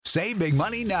Save big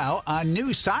money now on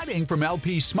new siding from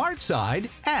LP SmartSide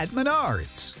at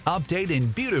Menards. Update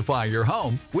and beautify your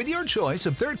home with your choice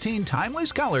of 13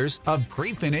 timeless colors of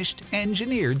pre-finished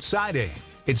engineered siding.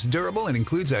 It's durable and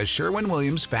includes a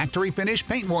Sherwin-Williams factory finish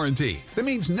paint warranty that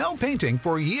means no painting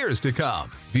for years to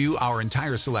come. View our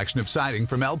entire selection of siding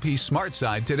from LP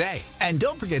SmartSide today. And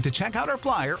don't forget to check out our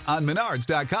flyer on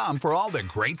Menards.com for all the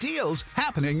great deals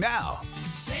happening now.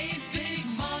 Save big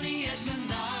money at Menards.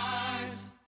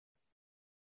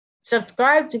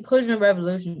 Subscribe to Inclusion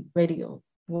Revolution Radio,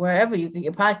 wherever you get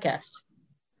your podcasts.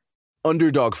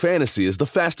 Underdog Fantasy is the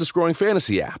fastest growing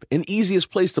fantasy app and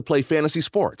easiest place to play fantasy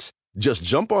sports. Just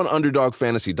jump on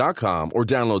UnderdogFantasy.com or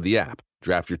download the app,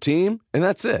 draft your team, and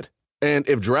that's it. And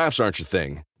if drafts aren't your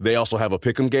thing, they also have a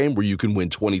pick'em game where you can win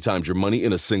 20 times your money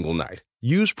in a single night.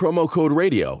 Use promo code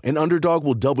RADIO, and Underdog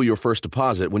will double your first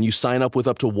deposit when you sign up with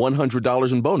up to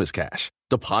 $100 in bonus cash.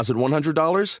 Deposit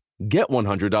 $100, get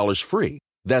 $100 free.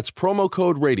 That's promo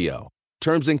code RADIO.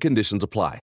 Terms and conditions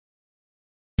apply.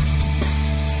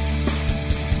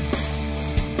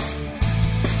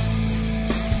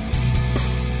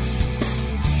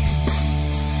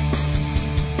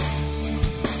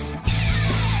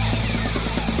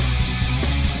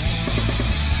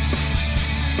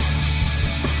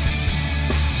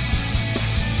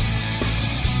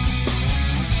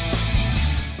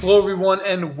 Hello, everyone,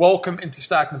 and welcome into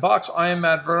Stack in the Box. I am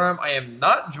Matt Verderame. I am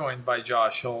not joined by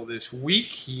Josh Hill this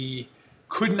week. He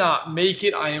could not make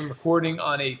it. I am recording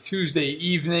on a Tuesday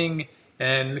evening,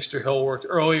 and Mr. Hill worked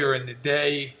earlier in the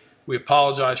day. We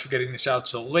apologize for getting this out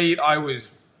so late. I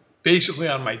was basically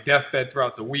on my deathbed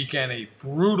throughout the weekend. A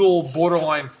brutal,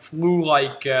 borderline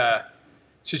flu-like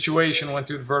situation went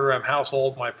through the Verderame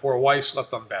household. My poor wife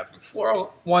slept on the bathroom floor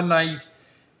one night,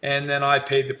 and then I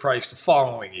paid the price the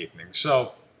following evening.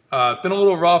 So, been a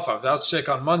little rough. I was out sick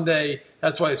on Monday.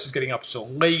 That's why this is getting up so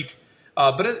late.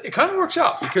 But it kind of works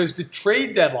out because the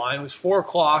trade deadline was 4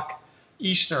 o'clock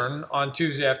Eastern on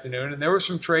Tuesday afternoon, and there were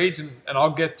some trades, and I'll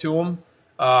get to them.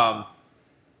 I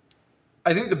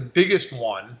think the biggest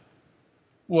one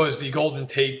was the Golden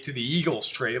Tate to the Eagles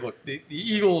trade. Look, the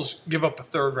Eagles give up a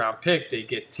third-round pick. They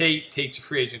get Tate. Tate's a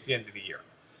free agent at the end of the year.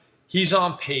 He's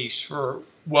on pace for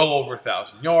well over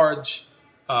 1,000 yards.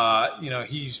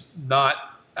 He's not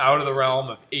out of the realm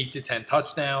of 8 to 10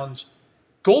 touchdowns.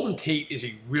 Golden Tate is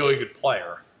a really good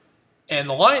player. And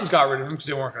the Lions got rid of him because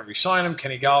they weren't going to re-sign him.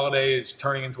 Kenny Galladay is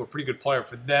turning into a pretty good player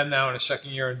for them now in his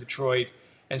second year in Detroit.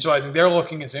 And so I think they're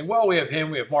looking and saying, well, we have him.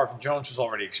 We have Marvin Jones, who's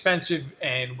already expensive,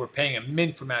 and we're paying a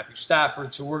mint for Matthew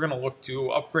Stafford. So we're going to look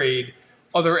to upgrade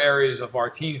other areas of our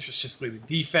team, specifically the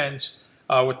defense,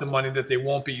 with the money that they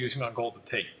won't be using on Golden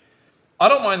Tate. I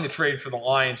don't mind the trade for the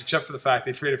Lions, except for the fact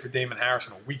they traded for Damon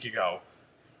Harrison a week ago.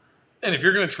 And if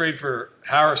you're going to trade for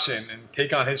Harrison and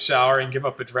take on his salary and give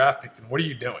up a draft pick, then what are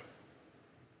you doing?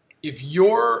 If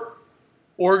your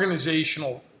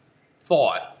organizational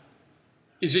thought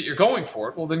is that you're going for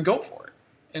it, well, then go for it.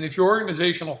 And if your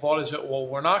organizational thought is that, well,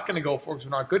 we're not going to go for it because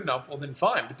we're not good enough, well, then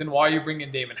fine. But then why are you bringing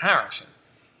in Damon Harrison?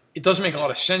 It doesn't make a lot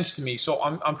of sense to me. So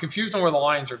I'm confused on where the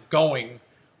Lions are going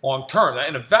long term.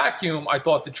 In a vacuum, I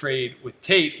thought the trade with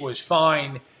Tate was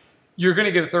fine. You're going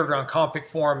to get a third-round comp pick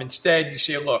for him. Instead, you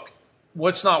say, look,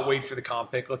 let's not wait for the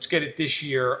comp pick. Let's get it this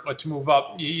year. Let's move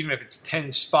up, even if it's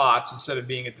 10 spots, instead of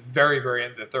being at the very, very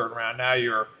end of the third round. Now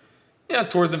you're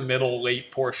toward the middle,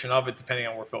 late portion of it, depending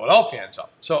on where Philadelphia ends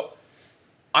up. So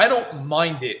I don't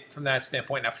mind it from that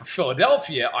standpoint. Now, for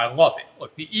Philadelphia, I love it.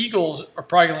 Look, the Eagles are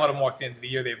probably going to let them walk at the end of the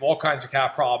year. They have all kinds of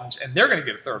cap problems, and they're going to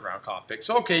get a third-round comp pick.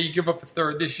 So, okay, you give up a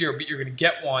third this year, but you're going to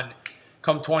get one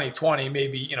come 2020,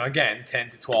 maybe, again,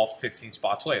 10 to 12 to 15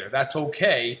 spots later. That's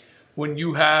okay. When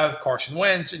you have Carson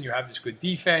Wentz and you have this good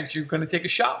defense, you're going to take a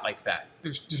shot like that.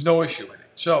 There's no issue in it.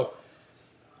 So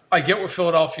I get where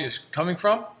Philadelphia is coming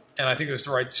from, and I think it was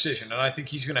the right decision. And I think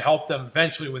he's going to help them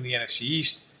eventually win the NFC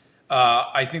East.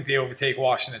 I think they overtake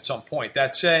Washington at some point.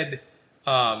 That said,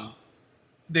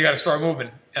 they got to start moving.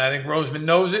 And I think Roseman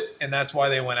knows it, and that's why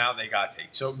they went out and they got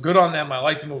Tate. So good on them. I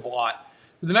like to move a lot.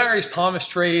 The Demaryius Thomas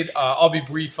trade, I'll be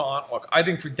brief on. Look, I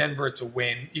think for Denver it's a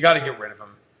win. You got to get rid of him.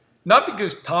 Not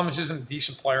because Thomas isn't a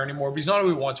decent player anymore, but he's not who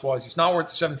he once was. He's not worth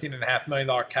the $17.5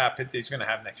 million cap hit that he's going to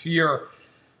have next year.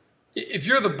 If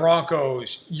you're the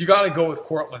Broncos, you got to go with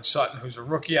Courtland Sutton, who's a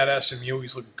rookie at SMU.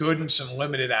 He's looked good in some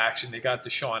limited action. They got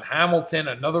Deshaun Hamilton,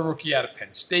 another rookie out of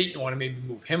Penn State. You want to maybe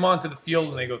move him onto the field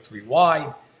and they go 3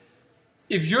 wide.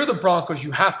 If you're the Broncos, you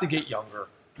have to get younger.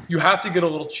 You have to get a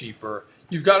little cheaper.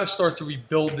 You've got to start to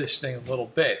rebuild this thing a little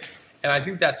bit. And I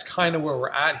think that's kind of where we're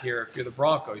at here if you're the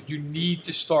Broncos. You need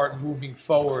to start moving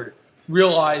forward,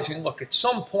 realizing, look, at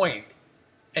some point,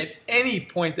 at any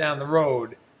point down the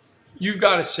road, you've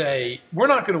got to say, we're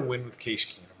not going to win with Case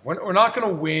Keenum. We're not going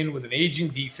to win with an aging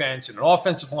defense and an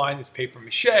offensive line that's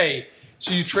papier-mâché.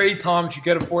 So you trade Thomas, you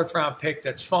get a fourth-round pick,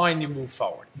 that's fine, you move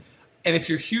forward. And if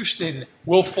you're Houston,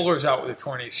 Will Fuller's out with a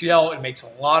torn ACL. It makes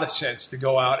a lot of sense to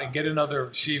go out and get another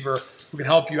receiver who can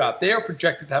help you out. They are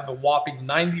projected to have a whopping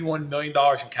 $91 million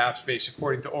in cap space,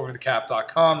 according to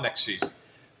overthecap.com next season.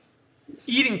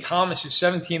 Eating Thomas is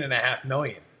 $17.5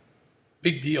 million.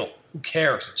 Big deal. Who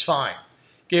cares? It's fine.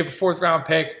 Gave a fourth-round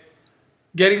pick.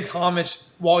 Getting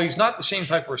Thomas, while he's not the same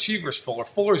type of receiver as Fuller,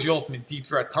 Fuller's the ultimate deep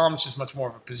threat. Thomas is much more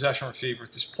of a possession receiver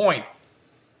at this point.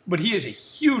 But he is a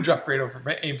huge upgrade over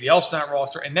anybody else in that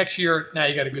roster. And next year, now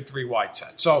you got a good 3-wide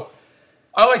set. So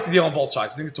I like the deal on both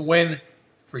sides. I think it's a win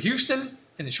for Houston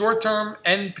in the short term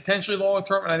and potentially long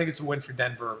term. And I think it's a win for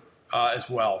Denver as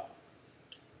well.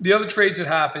 The other trades that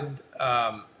happened,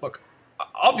 look,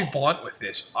 I'll be blunt with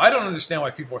this. I don't understand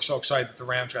why people are so excited that the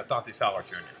Rams got Dante Fowler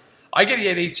Jr. I get he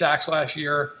had 8 sacks last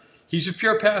year. He's a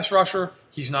pure pass rusher.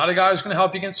 He's not a guy who's going to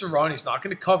help you against the run. He's not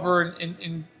going to cover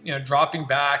in dropping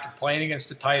back and playing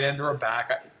against a tight end or a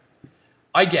back.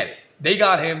 I get it. They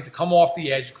got him to come off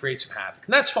the edge and create some havoc.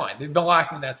 And that's fine. They've been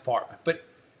lacking in that department. But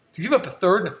to give up a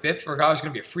third and a fifth for a guy who's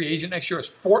going to be a free agent next year is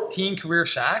 14 career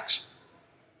sacks,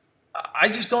 I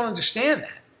just don't understand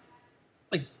that.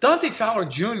 Like, Dante Fowler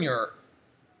Jr.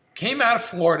 came out of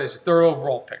Florida as a 3rd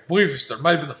overall pick. I believe it was 3rd.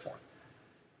 Might have been the 4th.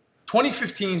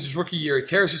 2015 is his rookie year. He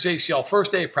tears his ACL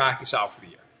first day of practice, out for the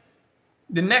year.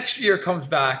 The next year comes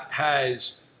back,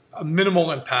 has a minimal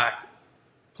impact,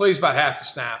 plays about half the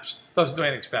snaps, doesn't do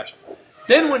anything special.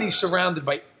 Then when he's surrounded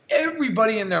by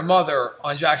everybody and their mother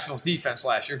on Jacksonville's defense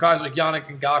last year, guys like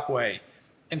Yannick Ngakoue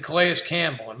and Calais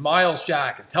Campbell and Miles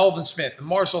Jack and Telvin Smith and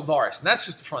Marcel Darius, and that's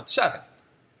just the front 7.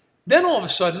 Then all of a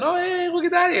sudden, oh, hey, look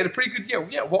at that. He had a pretty good year.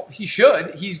 Yeah, well, he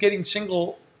should. He's getting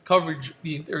single coverage,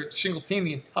 single team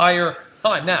the entire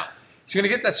time. Now, he's going to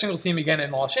get that single team again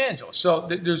in Los Angeles. So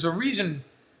there's a reason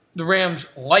the Rams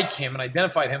like him and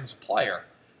identified him as a player.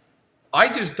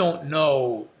 I just don't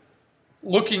know,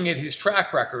 looking at his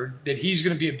track record, that he's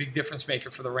going to be a big difference maker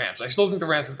for the Rams. I still think the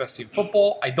Rams are the best team in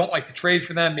football. I don't like to trade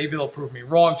for them. Maybe they'll prove me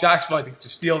wrong. Jacksonville, I think it's a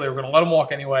steal. They were going to let him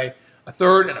walk anyway. A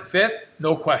 3rd and a 5th,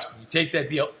 no question. You take that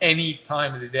deal any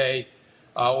time of the day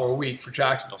or week for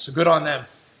Jacksonville. So good on them.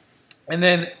 And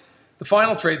then the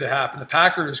final trade that happened, the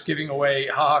Packers giving away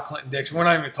Clinton-Dix. We're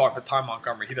not even going to talk about Ty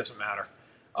Montgomery. He doesn't matter.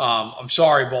 I'm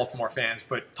sorry, Baltimore fans,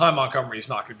 but Ty Montgomery is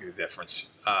not going to be the difference.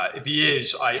 If he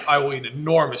is, I will eat an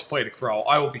enormous plate of crow.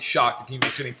 I will be shocked if he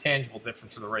makes any tangible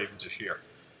difference for the Ravens this year.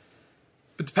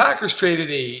 But the Packers traded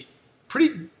a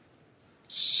pretty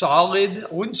solid,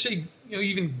 I wouldn't say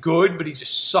even good, but he's a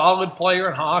solid player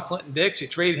in Clinton-Dix. They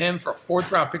traded him for a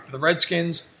 4th-round pick to the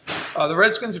Redskins. The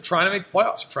Redskins are trying to make the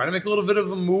playoffs. They're trying to make a little bit of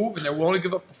a move, and they're willing to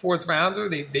give up a 4th-rounder.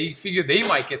 They figure they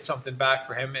might get something back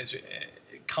for him as a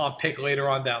comp pick later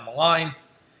on down the line.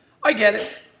 I get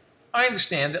it. I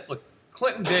understand it. Look,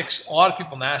 Clinton-Dix, a lot of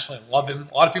people nationally love him.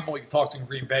 A lot of people you talk to in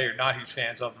Green Bay are not huge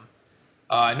fans of him.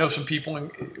 I know some people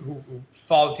who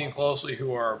follow the team closely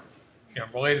who are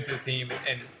related to the team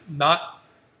and not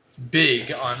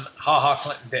big on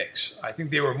Clinton-Dix. I think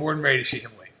they were more than ready to see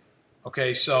him leave.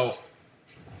 Okay, so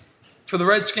for the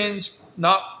Redskins,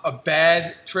 not a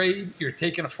bad trade. You're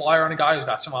taking a flyer on a guy who's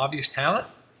got some obvious talent.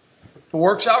 If it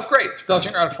works out, great. If it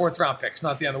doesn't, you're out a 4th-round pick. It's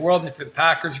not the end of the world. And if you're the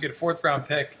Packers, you get a 4th-round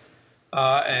pick.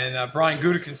 And Brian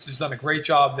Gutekunst has done a great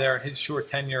job there in his short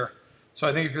tenure. So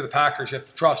I think if you're the Packers, you have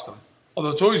to trust him. Although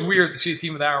it's always weird to see a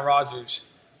team with Aaron Rodgers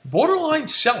borderline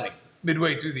selling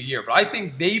midway through the year. But I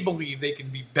think they believe they can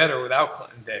be better without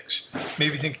Clinton-Dix.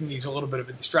 Maybe thinking he's a little bit of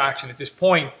a distraction at this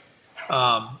point.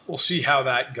 We'll see how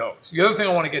that goes. The other thing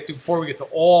I want to get to before we get to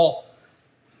all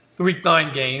the Week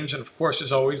 9 games, and of course,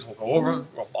 as always, we'll go over them.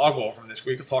 Well, I'll go over them this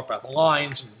week. We'll talk about the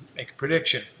lines and make a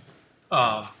prediction.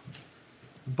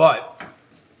 But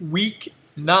Week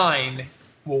 9,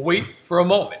 we'll wait for a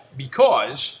moment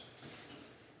because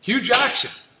Hugh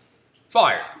Jackson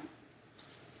fired.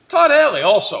 Todd Haley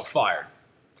also fired.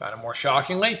 Kind of more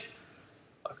shockingly.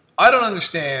 I don't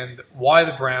understand why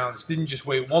the Browns didn't just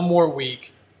wait one more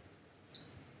week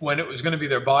when it was going to be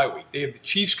their bye week. They have the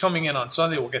Chiefs coming in on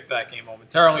Sunday. We'll get to that game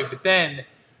momentarily. But then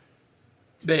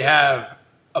they have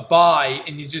a bye,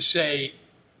 and you just say,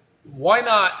 why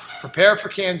not prepare for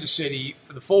Kansas City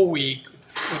for the full week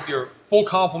with your full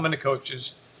complement of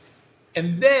coaches,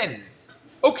 and then,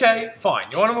 okay, fine.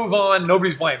 You want to move on.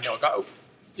 Nobody's blaming you.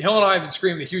 Hill and I have been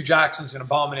screaming that Hugh Jackson's an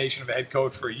abomination of a head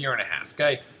coach for a year and a half,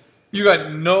 okay? You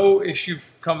got no issue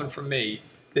coming from me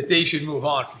that they should move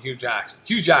on from Hugh Jackson.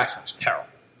 Hugh Jackson was terrible,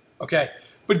 okay?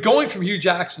 But going from Hugh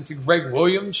Jackson to Greg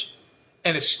Williams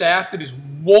and a staff that is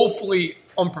woefully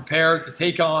unprepared to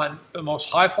take on the most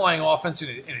high-flying offense in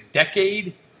a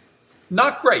decade.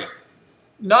 Not great.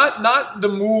 Not the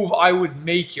move I would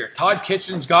make here. Todd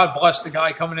Kitchens, God bless the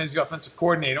guy coming in as the offensive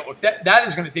coordinator. Look, that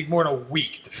is going to take more than a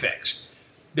week to fix.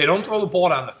 They don't throw the ball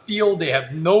down the field. They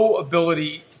have no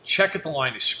ability to check at the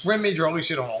line of scrimmage, or at least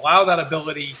they don't allow that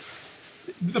ability.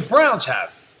 The Browns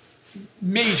have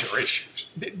major issues.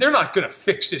 They're not going to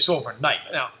fix this overnight.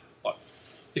 Now, look,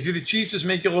 if you're the Chiefs, does it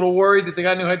make you a little worried that they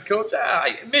got a new head coach?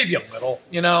 Maybe a little.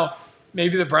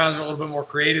 Maybe the Browns are a little bit more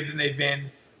creative than they've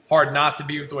been. Hard not to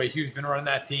be with the way Hugh's been running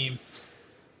that team.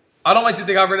 I don't like that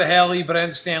they got rid of Haley, but I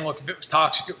understand, look, if it was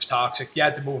toxic, it was toxic. You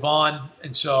had to move on.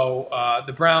 And so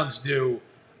the Browns do.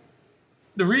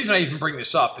 The reason I even bring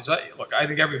this up is, I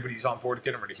think everybody's on board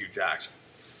to get rid of Hugh Jackson.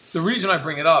 The reason I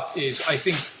bring it up is I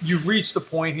think you've reached the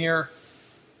point here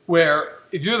where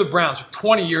if you're the Browns,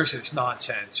 20 years of this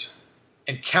nonsense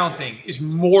and counting is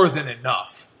more than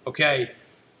enough, okay?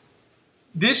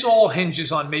 This all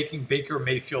hinges on making Baker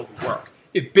Mayfield work.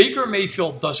 If Baker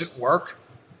Mayfield doesn't work,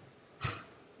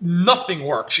 nothing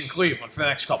works in Cleveland for the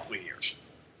next couple of years.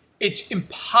 It's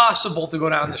impossible to go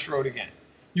down this road again.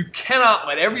 You cannot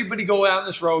let everybody go down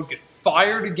this road, get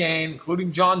fired again,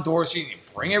 including John Dorsey, and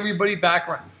bring everybody back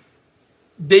around.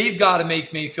 They've got to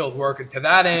make Mayfield work, and to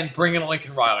that end, bring in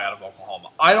Lincoln Riley out of Oklahoma.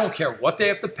 I don't care what they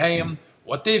have to pay him,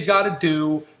 what they've got to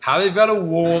do, how they've got to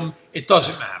woo him. It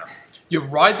doesn't matter. You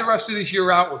ride the rest of this year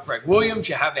out with Greg Williams.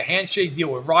 You have the handshake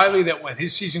deal with Riley that when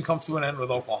his season comes to an end with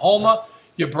Oklahoma,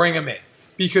 you bring him in.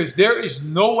 Because there is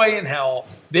no way in hell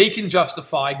they can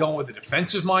justify going with a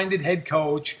defensive-minded head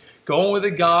coach, going with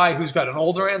a guy who's got an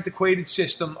older, antiquated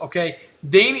system, okay?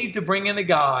 They need to bring in a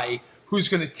guy who's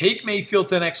going to take Mayfield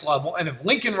to the next level. And if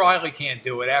Lincoln Riley can't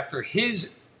do it after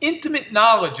his intimate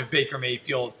knowledge of Baker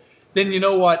Mayfield, then you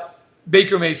know what?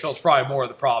 Baker Mayfield's probably more of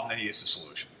the problem than he is the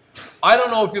solution. I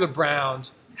don't know if you're the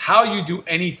Browns, how you do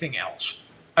anything else.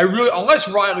 Unless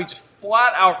Riley just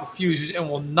flat out refuses and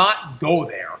will not go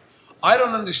there, I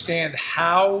don't understand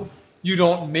how you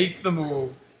don't make the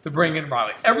move to bring in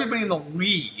Riley. Everybody in the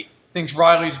league thinks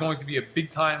Riley is going to be a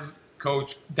big-time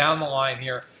coach down the line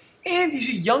here. And he's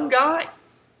a young guy.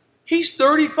 He's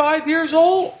 35 years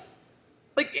old.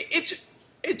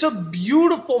 It's a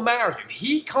beautiful marriage. If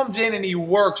he comes in and he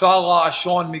works a la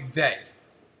Sean McVay,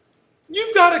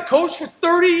 you've got a coach for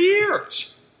 30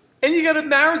 years. And you got a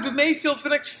marriage with Mayfield for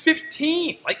the next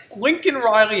 15. Lincoln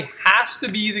Riley has to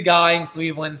be the guy in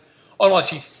Cleveland unless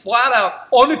he flat out,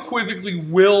 unequivocally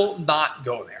will not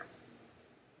go there.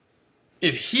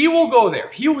 If he will go there,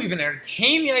 if he will even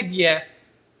entertain the idea,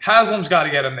 Haslam's got to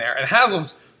get him there. And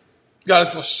Haslam's got to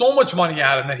throw so much money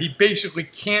at him that he basically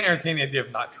can't entertain the idea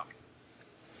of not coming.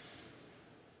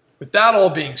 With that all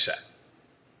being said,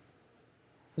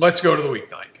 let's go to the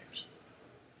weeknight games.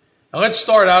 Now let's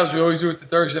start out, as we always do, with the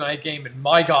Thursday night game. And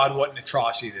my God, what an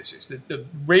atrocity this is. The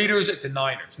Raiders at the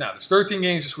Niners. Now, there's 13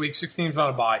 games this week, 6 teams on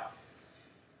a bye.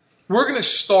 We're going to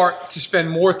start to spend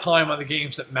more time on the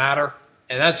games that matter.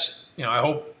 And that's, I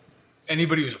hope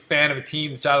anybody who's a fan of a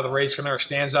team that's out of the race kind of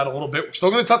understands that a little bit. We're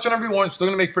still going to touch on every one, still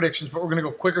going to make predictions, but we're going to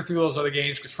go quicker through those other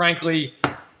games because, frankly,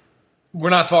 we're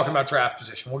not talking about draft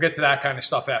position. We'll get to that kind of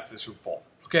stuff after the Super Bowl.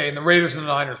 Okay, and the Raiders and the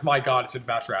Niners, my God, it's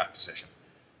about draft position.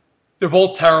 They're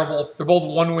both terrible. They're both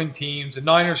one-win teams. The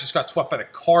Niners just got swept by the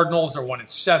Cardinals. They're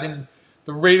 1-7.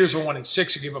 The Raiders are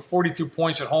 1-6. They gave up 42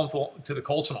 points at home to the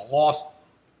Colts in a loss.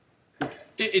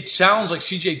 It sounds like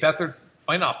C.J. Beathard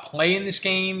might not play in this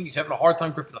game. He's having a hard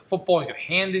time gripping the football. He's got a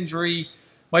hand injury.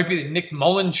 Might be the Nick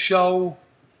Mullins show.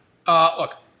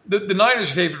 Look, the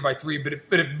Niners are favored by 3,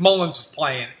 but if Mullins is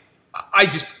playing, I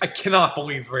cannot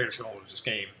believe the Raiders are going to lose this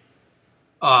game.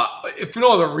 If for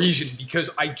no other reason,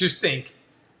 because I just think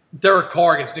Derek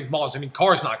Carr against Nick Mullins.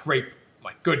 Carr's not great, but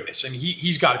my goodness.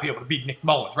 He's got to be able to beat Nick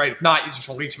Mullins, right? If not, you just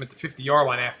release him at the 50-yard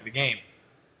line after the game.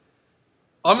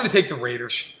 I'm going to take the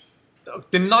Raiders.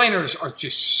 The Niners are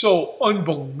just so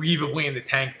unbelievably in the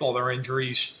tank with all their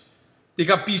injuries. They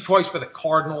got beat twice by the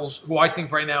Cardinals, who I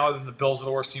think right now, other than the Bills, are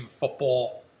the worst team in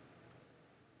football.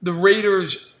 The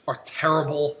Raiders are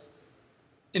terrible.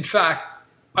 In fact,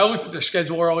 I looked at their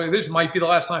schedule earlier. This might be the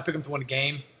last time I pick them to win a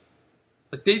game.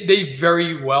 They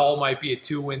very well might be a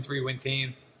 2-win, 3-win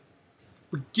team.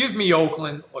 But give me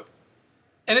Oakland. Look,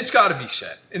 and it's got to be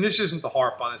said, and this isn't to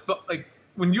harp on this, but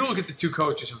when you look at the two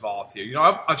coaches involved here,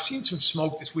 I've seen some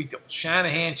smoke this week that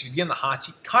Shanahan should be in the hot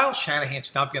seat. Kyle Shanahan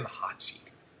should not be in the hot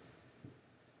seat.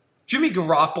 Jimmy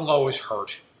Garoppolo is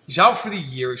hurt. He's out for the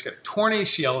year. He's got a torn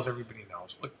ACL, as everybody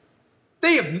knows. Look,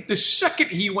 the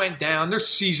second he went down, their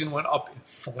season went up in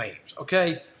flames,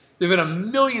 okay? They've had a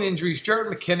million injuries.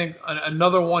 Jared McKinnon,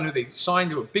 another one who they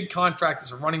signed to a big contract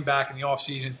as a running back in the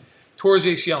offseason, tore his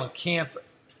ACL in camp.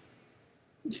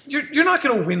 You're not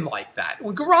going to win like that.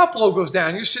 When Garoppolo goes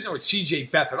down, you're sitting there with C.J.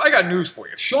 Beathard. I got news for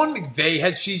you. If Sean McVay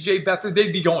had C.J. Beathard,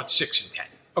 they'd be going 6-10.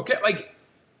 Okay, like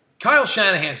Kyle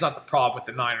Shanahan's not the problem with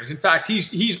the Niners. In fact,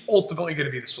 he's ultimately going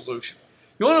to be the solution.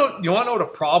 You want to know what a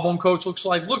problem coach looks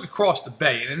like? Look across the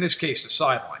bay, and in this case, the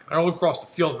sideline. Or look across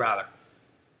the field, rather.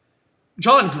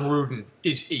 John Gruden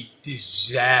is a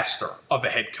disaster of a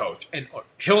head coach. And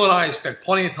Hill and I have spent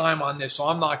plenty of time on this, so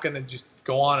I'm not going to just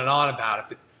go on and on about it.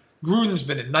 But Gruden's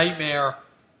been a nightmare.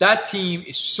 That team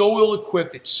is so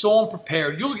ill-equipped. It's so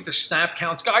unprepared. You look at the snap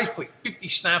counts. Guys play 50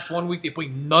 snaps one week. They play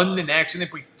none the next, and they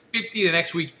play 50 the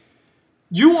next week.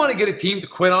 You want to get a team to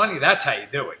quit on you? That's how you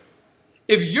do it.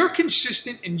 If you're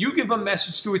consistent and you give a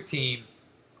message to a team,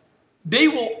 they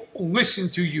will listen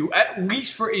to you at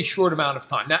least for a short amount of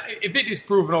time. Now, if it is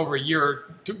proven over a year,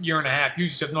 year and a half, you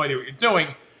just have no idea what you're doing.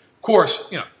 Of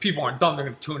course, people aren't dumb. They're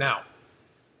going to tune out.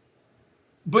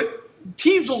 But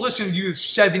teams will listen to you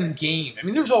 7 games. I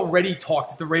mean, there's already talk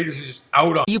that the Raiders are just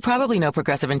out on. You probably know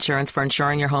Progressive Insurance for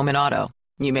insuring your home and auto.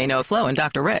 You may know Flo and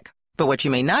Dr. Rick. But what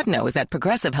you may not know is that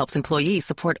Progressive helps employees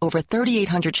support over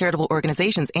 3,800 charitable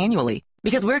organizations annually,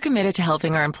 because we're committed to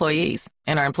helping our employees,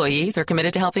 and our employees are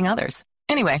committed to helping others.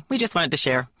 Anyway, we just wanted to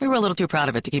share. We were a little too proud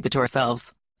of it to keep it to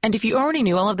ourselves. And if you already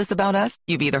knew all of this about us,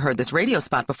 you've either heard this radio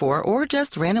spot before or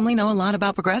just randomly know a lot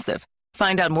about Progressive.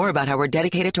 Find out more about how we're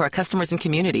dedicated to our customers and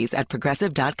communities at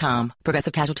Progressive.com.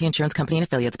 Progressive Casualty Insurance Company and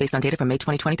Affiliates, based on data from May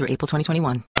 2020 through April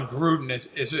 2021. Gruden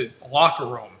is a locker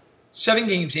room. 7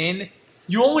 games in,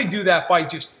 you only do that by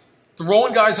just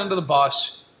throwing guys under the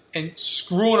bus and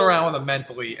screwing around with them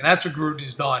mentally. And that's what Gruden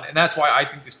has done. And that's why I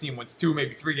think this team wins 2,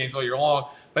 maybe 3 games all year long.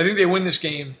 But I think they win this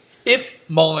game if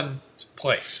Mullen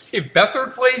plays. If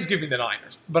Beathard plays, give me the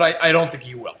Niners. But I don't think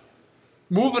he will.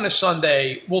 Moving to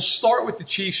Sunday, we'll start with the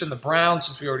Chiefs and the Browns,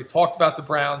 since we already talked about the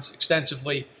Browns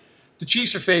extensively. The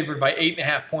Chiefs are favored by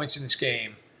 8.5 points in this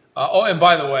game. And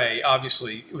by the way,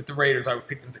 obviously, with the Raiders, I would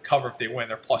pick them to cover if they win.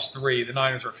 They're +3. The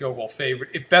Niners are a field goal favorite.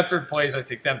 If Beathard plays, I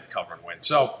take them to cover and win.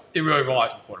 So it really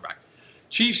relies on the quarterback.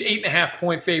 Chiefs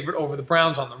 8.5-point favorite over the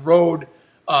Browns on the road.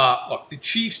 Look, the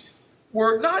Chiefs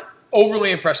were not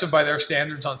overly impressive by their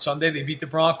standards on Sunday. They beat the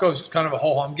Broncos. It's kind of a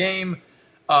ho-hum game.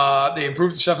 They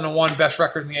improved to 7-1, best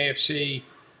record in the AFC.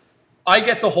 I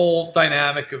get the whole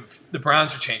dynamic of the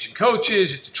Browns are changing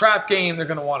coaches. It's a trap game. They're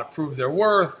going to want to prove their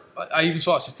worth. I even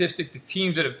saw a statistic.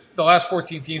 The last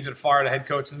 14 teams that have fired a head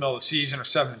coach in the middle of the season are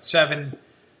 7-7.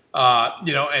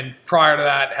 And prior to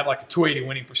that, had like a 280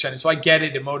 winning percentage. So I get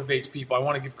it. It motivates people. I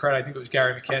want to give credit. I think it was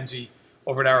Gary McKenzie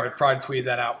over at Arrowhead Pride tweeted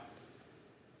that out.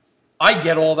 I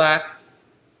get all that.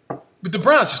 But the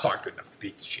Browns just aren't good enough to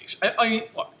beat the Chiefs. I mean,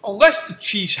 look, unless the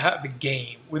Chiefs have a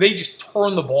game where they just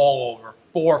turn the ball over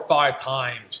 4 or 5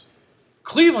 times,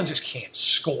 Cleveland just can't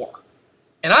score.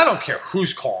 And I don't care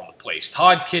who's calling the plays.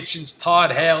 Todd Kitchens,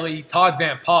 Todd Haley, Todd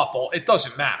Van Poppel. It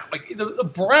doesn't matter. Like the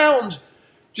Browns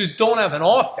just don't have an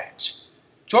offense.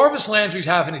 Jarvis Landry's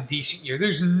having a decent year.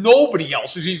 There's nobody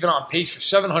else who's even on pace for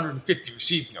 750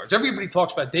 receiving yards. Everybody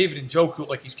talks about David Njoku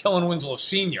like he's Kellen Winslow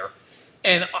Sr.,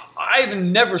 and I've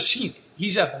never seen it.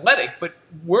 He's athletic, but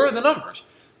where are the numbers?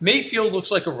 Mayfield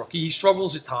looks like a rookie. He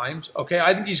struggles at times. Okay,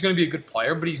 I think he's going to be a good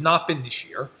player, but he's not been this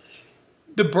year.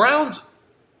 The Browns'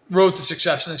 road to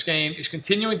success in this game is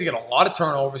continuing to get a lot of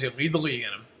turnovers. They lead the league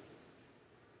in them.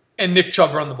 And Nick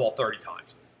Chubb run the ball 30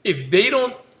 times. If they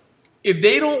don't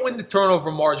win the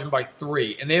turnover margin by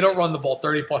 3 and they don't run the ball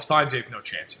 30-plus times, they have no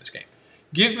chance in this game.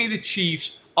 Give me the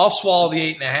Chiefs. I'll swallow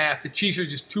the 8.5. The Chiefs are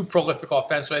just too prolific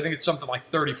offensively. I think it's something like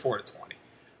 34-20.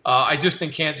 I just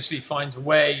think Kansas City finds a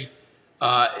way.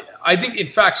 I think, in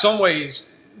fact, some ways,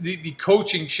 the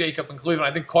coaching shakeup in Cleveland,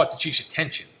 I think, caught the Chiefs'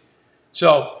 attention.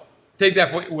 So take that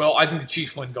for what you will. I think the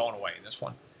Chiefs win going away in this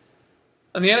one.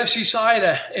 On the NFC side,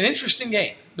 an interesting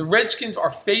game. The Redskins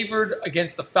are favored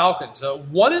against the Falcons.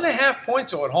 1.5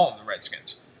 points at home, the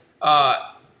Redskins.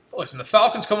 Listen, the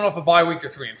Falcons coming off a bye week, they're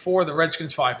 3-4. The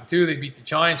Redskins 5-2. They beat the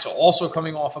Giants, so also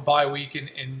coming off a bye week.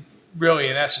 In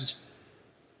essence,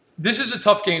 this is a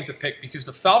tough game to pick because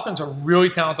the Falcons are really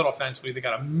talented offensively. They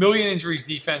got a million injuries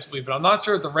defensively, but I'm not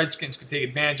sure if the Redskins can take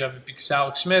advantage of it because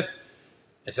Alex Smith,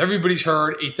 as everybody's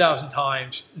heard 8,000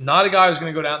 times, not a guy who's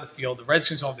going to go down the field. The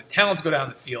Redskins don't have the talent to go down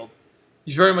the field.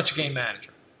 He's very much a game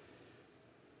manager.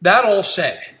 That all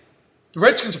said, the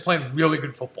Redskins are playing really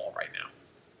good football right now.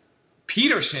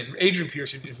 Adrian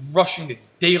Peterson, is rushing the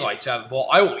daylights out of the ball.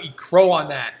 I will eat crow on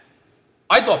that.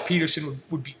 I thought Peterson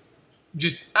would be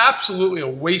just absolutely a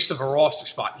waste of a roster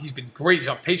spot. He's been great. He's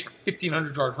on pace for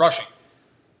 1,500 yards rushing.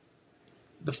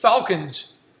 The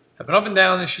Falcons have been up and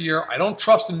down this year. I don't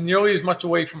trust them nearly as much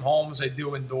away from home as I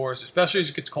do indoors, especially as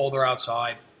it gets colder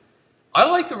outside. I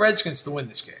like the Redskins to win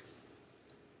this game.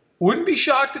 Wouldn't be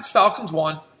shocked if Falcons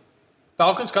won.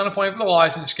 Falcons kind of playing for their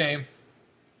lives in this game.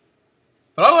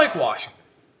 But I like Washington.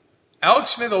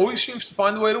 Alex Smith always seems to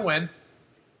find a way to win.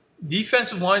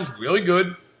 Defensive line's really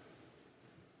good.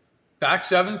 Back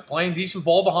seven, playing decent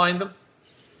ball behind them.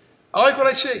 I like what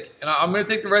I see. And I'm going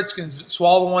to take the Redskins,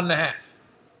 swallow the 1.5.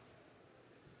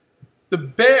 The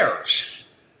Bears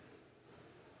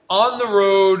on the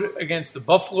road against the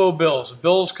Buffalo Bills. The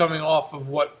Bills coming off of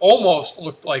what almost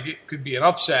looked like it could be an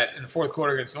upset in the fourth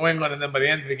quarter against New England. And then by the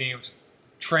end of the game, it was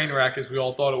a train wreck as we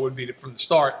all thought it would be from the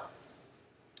start.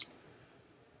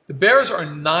 The Bears are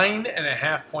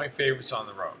 9.5-point favorites on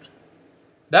the road.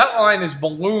 That line is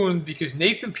ballooned because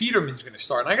Nathan Peterman's going to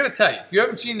start. And I got to tell you, if you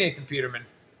haven't seen Nathan Peterman,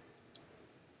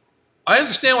 I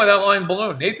understand why that line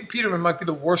ballooned. Nathan Peterman might be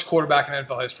the worst quarterback in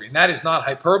NFL history. And that is not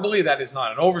hyperbole. That is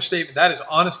not an overstatement. That is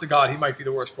honest to God, he might be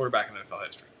the worst quarterback in NFL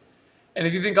history. And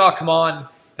if you think, oh, come on,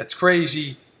 that's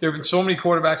crazy. There have been so many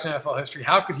quarterbacks in NFL history.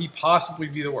 How could he possibly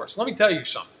be the worst? Let me tell you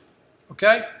something,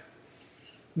 okay?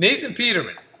 Nathan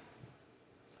Peterman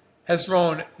has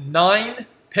thrown 9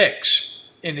 picks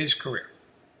in his career.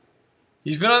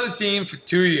 He's been on the team for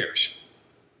 2 years.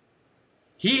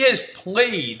 He has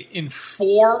played in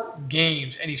 4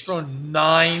 games, and he's thrown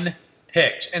 9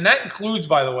 picks. And that includes,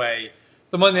 by the way,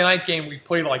 the Monday night game we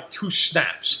played like 2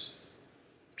 snaps.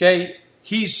 Okay?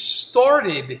 He's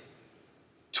started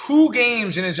 2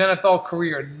 games in his NFL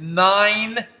career,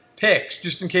 9 picks,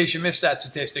 just in case you missed that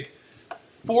statistic.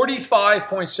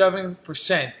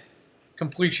 45.7%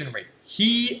 completion rate.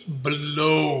 He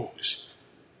blows.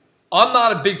 I'm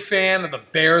not a big fan of the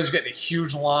Bears getting a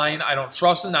huge line. I don't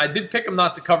trust them. Now, I did pick them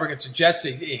not to cover against the Jets.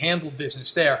 They handled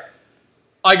business there.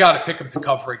 I got to pick them to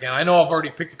cover again. I know I've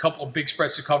already picked a couple of big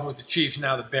spreads to cover with the Chiefs,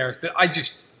 now the Bears, but I'm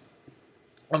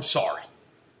sorry.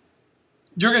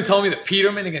 You're going to tell me that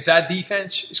Peterman against that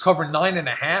defense is covering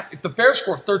 9.5? If the Bears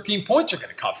score 13 points, they're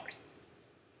going to cover it.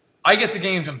 I get the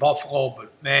games in Buffalo,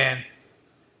 but man,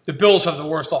 the Bills have the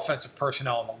worst offensive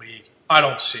personnel in the league. I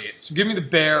don't see it. So give me the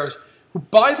Bears, who,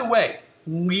 by the way,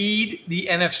 lead the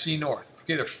NFC North.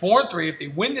 Okay, they're 4-3. If they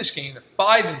win this game, they're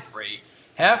 5-3.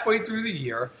 Halfway through the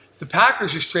year, the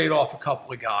Packers just trade off a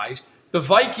couple of guys. The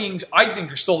Vikings, I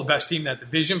think, are still the best team in that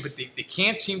division, but they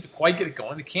can't seem to quite get it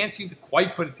going. They can't seem to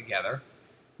quite put it together.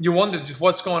 You wonder just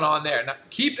what's going on there. Now,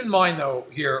 keep in mind, though,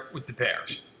 here with the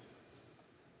Bears,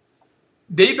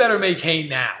 they better make hay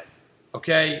now,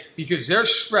 okay? Because their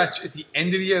stretch at the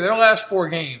end of the year, their last 4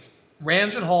 games,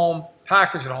 Rams at home,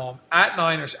 Packers at home, at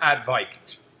Niners, at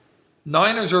Vikings.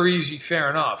 Niners are easy, fair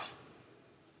enough.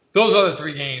 Those other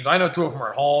 3 games, I know 2 of them are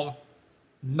at home.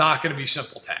 Not going to be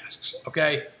simple tasks,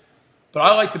 okay? But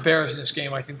I like the Bears in this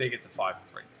game. I think they get to 5-3.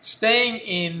 Staying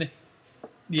in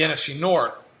the NFC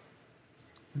North,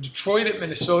 Detroit at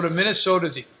Minnesota. Minnesota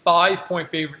is a 5-point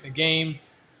favorite in the game.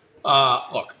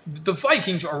 Look, the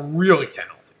Vikings are really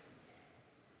talented.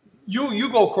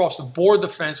 You go across the board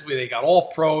defensively. They got all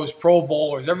pros, Pro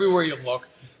Bowlers, everywhere you look.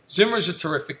 Zimmer's a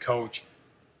terrific coach.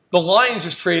 The Lions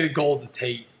just traded Golden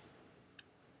Tate.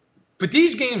 But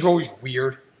these games are always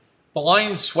weird. The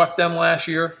Lions swept them last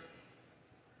year.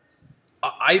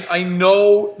 I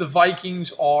know the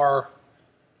Vikings are...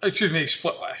 Excuse me, they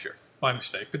split last year. My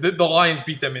mistake. But the Lions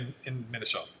beat them in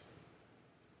Minnesota.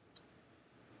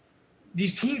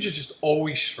 These teams are just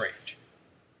always strange.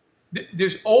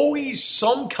 There's always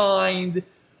some kind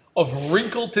of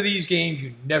wrinkle to these games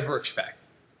you never expect.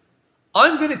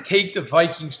 I'm going to take the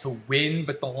Vikings to win,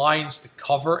 but the Lions to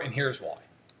cover, and here's why.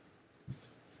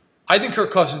 I think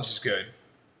Kirk Cousins is good,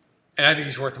 and I think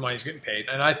he's worth the money he's getting paid,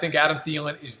 and I think Adam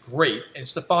Thielen is great, and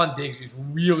Stephon Diggs is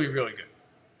really, really good.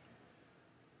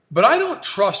 But I don't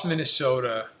trust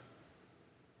Minnesota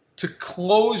to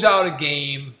close out a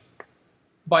game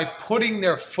by putting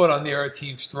their foot on the other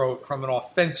team's throat from an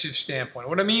offensive standpoint.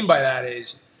 What I mean by that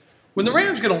is, when the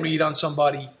Rams get a lead on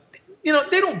somebody, they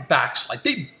don't backslide.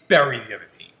 They bury the other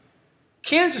team.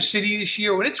 Kansas City this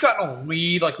year, when it's gotten a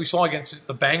lead, like we saw against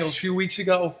the Bengals a few weeks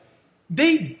ago,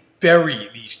 they bury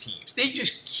these teams. They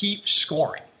just keep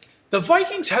scoring. The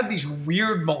Vikings have these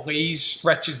weird malaise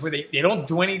stretches where they don't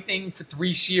do anything for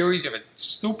 3 series. They have a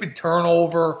stupid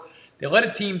turnover. They let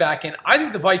a team back in. I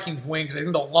think the Vikings win because I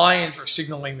think the Lions are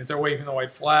signaling that they're waving the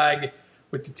white flag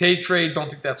with the Tate trade. Don't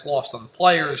think that's lost on the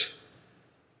players.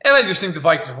 And I just think the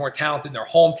Vikings are more talented than their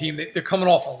home team. They're coming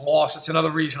off a loss. That's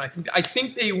another reason. I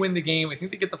think they win the game. I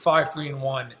think they get the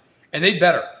 5-3-1. And they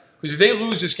better. Because if they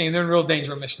lose this game, they're in real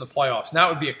danger of missing the playoffs. And that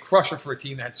would be a crusher for a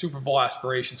team that had Super Bowl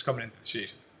aspirations coming into the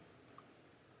season.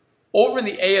 Over in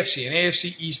the AFC, an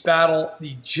AFC East battle,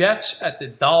 the Jets at the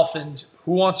Dolphins.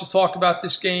 Who wants to talk about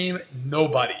this game?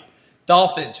 Nobody.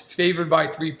 Dolphins favored by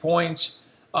 3 points.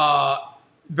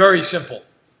 Very simple.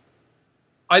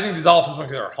 I think the Dolphins win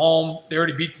because they're at home. They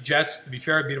already beat the Jets. To be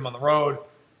fair, beat them on the road.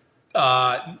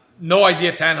 No idea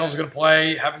if Tannehill's going to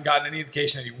play. Haven't gotten any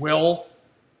indication that he will.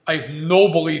 I have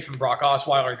no belief in Brock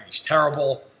Osweiler. I think he's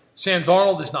terrible. Sam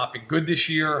Darnold has not been good this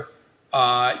year.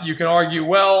 You can argue,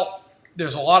 well,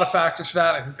 there's a lot of factors for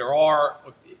that. I think there are.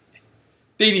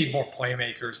 They need more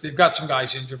playmakers. They've got some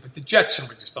guys injured, but the Jets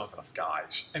simply just don't have enough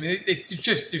guys. I mean, it's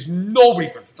just there's nobody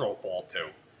for them to throw a ball to.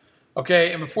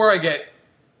 Okay, and before I get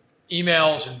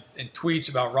emails and tweets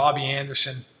about Robbie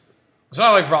Anderson, it's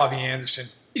not like Robbie Anderson.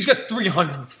 He's got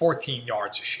 314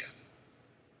 yards this year.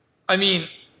 I mean,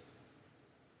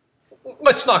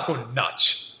 let's not go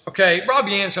nuts. Okay,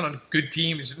 Robbie Anderson on a good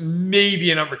team is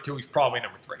maybe a number 2. He's probably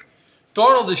number 3.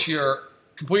 Darnold this year,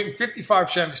 completing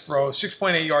 55% of his throws,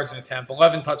 6.8 yards an attempt,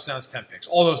 11 touchdowns, 10 picks.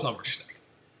 All those numbers stick.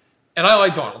 And I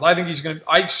like Darnold. I think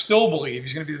I still believe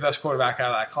he's going to be the best quarterback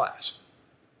out of that class.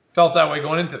 Felt that way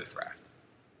going into the draft.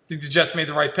 I think the Jets made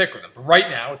the right pick with him. But right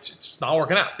now, it's not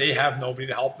working out. They have nobody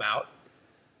to help them out.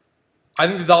 I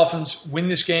think the Dolphins win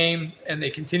this game, and they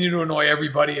continue to annoy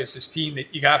everybody as this team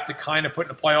that you have to kind of put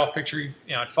in a playoff picture,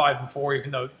 at 5-4,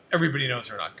 even though everybody knows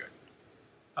they're not good.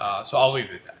 So I'll leave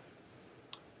it at that.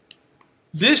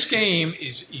 This game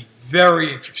is a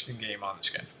very interesting game on the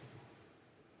schedule.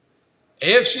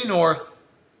 AFC North,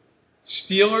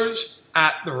 Steelers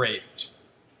at the Ravens.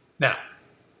 Now,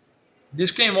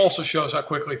 this game also shows how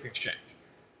quickly things change.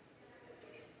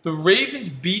 The Ravens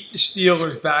beat the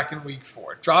Steelers back in Week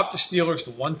 4. It dropped the Steelers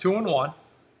to 1-2-1.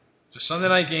 It's a Sunday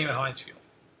night game at Heinz Field.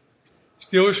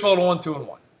 Steelers fell to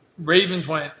 1-2-1. Ravens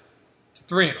went to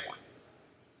 3-1.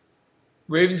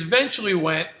 Ravens eventually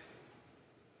went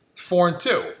to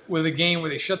 4-2 with a game where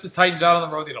they shut the Titans out on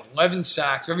the road. They had 11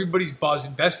 sacks. Everybody's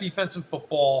buzzing. Best defense in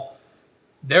football.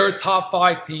 They're a top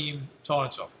 5 team, so on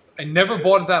and so forth. I never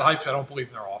bought into that hype because I don't believe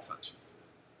in their offense.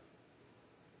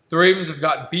 The Ravens have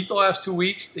gotten beat the last 2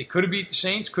 weeks. They could have beat the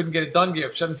Saints, couldn't get it done, gave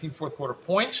up 17 fourth-quarter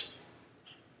points.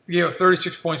 They gave up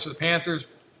 36 points to the Panthers,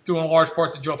 due in large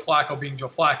part to Joe Flacco being Joe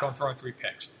Flacco and throwing 3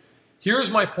 picks.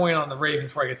 Here's my point on the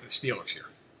Ravens before I get to the Steelers here.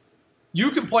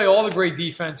 You can play all the great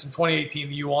defense in 2018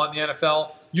 that you want in the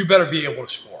NFL. You better be able to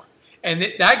score. And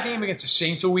that game against the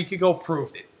Saints a week ago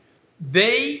proved it.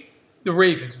 The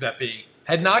Ravens, that being,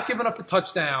 had not given up a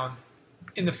touchdown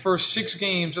in the first 6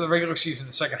 games of the regular season in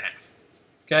the second half.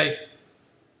 Okay?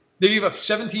 They gave up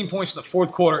 17 points in the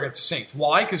fourth quarter against the Saints.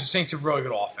 Why? Because the Saints have really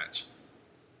good offense.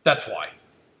 That's why.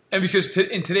 And because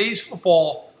in today's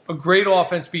football, a great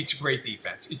offense beats a great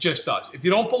defense. It just does. If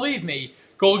you don't believe me,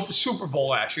 go look at the Super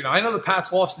Bowl last year. Now, I know the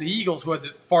Pats lost to the Eagles, who had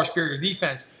the far superior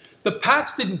defense. The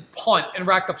Pats didn't punt and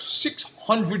racked up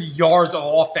 600 yards of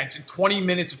offense in 20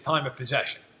 minutes of time of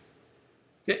possession.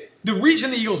 Okay? The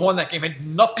reason the Eagles won that game had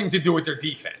nothing to do with their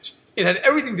defense. It had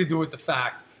everything to do with the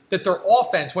fact that their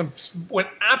offense went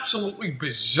absolutely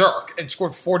berserk and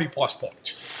scored 40-plus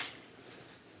points.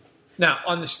 Now,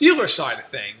 on the Steelers side of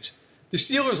things, the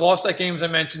Steelers lost that game, as I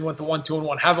mentioned, went to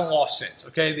 1-2-1, haven't lost since.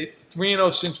 Okay, they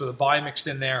 3-0 since with a bye mixed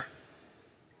in there.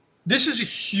 This is a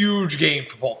huge game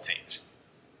for both teams.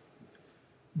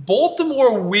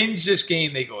 Baltimore wins this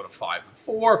game, they go to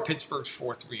 5-4. Pittsburgh's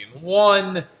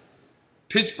 4-3-1.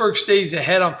 Pittsburgh stays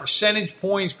ahead on percentage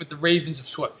points, but the Ravens have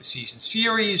swept the season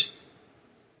series.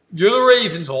 You're the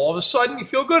Ravens, all of a sudden you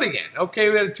feel good again. Okay,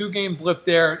 we had a 2-game blip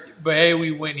there, but hey, we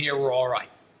win here, we're all right.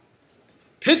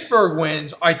 Pittsburgh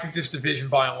wins. I think this division,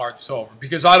 by and large, is over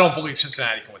because I don't believe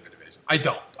Cincinnati can win the division. I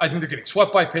don't. I think they're getting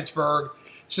swept by Pittsburgh.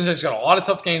 Cincinnati's got a lot of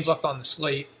tough games left on the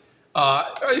slate.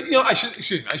 I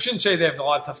shouldn't say they have a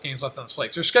lot of tough games left on the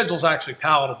slate. Their schedule's actually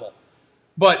palatable.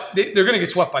 But they're going to get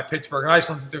swept by Pittsburgh, and I just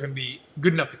don't think they're going to be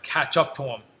good enough to catch up to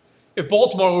them. If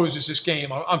Baltimore loses this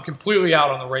game, I'm completely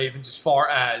out on the Ravens as far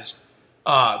as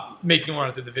making a run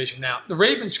at the division. Now, the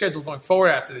Ravens' schedule going forward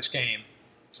after this game,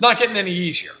 it's not getting any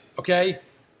easier, okay?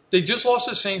 They just lost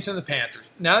the Saints and the Panthers.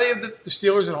 Now they have the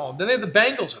Steelers at home. Then they have the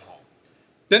Bengals at home.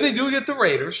 Then they do get the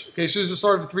Raiders. Okay, so this is the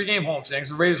start of a 3-game homestand because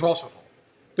the Raiders are also at home.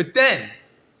 But then,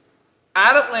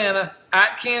 at Atlanta,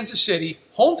 at Kansas City,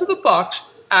 home to the Bucs,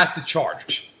 at the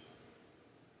Chargers.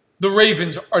 The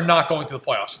Ravens are not going to the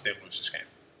playoffs if they lose this game.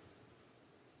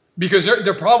 Because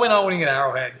they're probably not winning at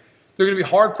Arrowhead. They're going to be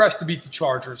hard-pressed to beat the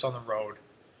Chargers on the road.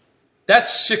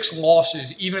 That's 6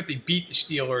 losses, even if they beat the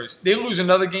Steelers. They lose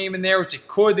another game in there, which they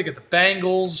could. They get the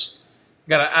Bengals.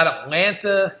 They got at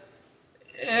Atlanta.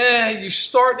 You're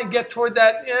starting to get toward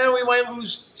that, we might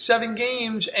lose 7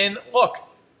 games. And look,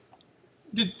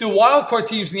 the wild card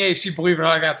teams in the AFC, believe it or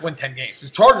not, are going to have to win 10 games. The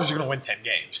Chargers are going to win 10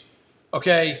 games.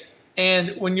 Okay?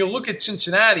 And when you look at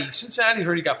Cincinnati's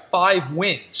already got 5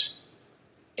 wins.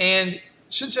 And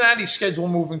Cincinnati's schedule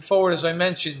moving forward, as I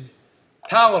mentioned,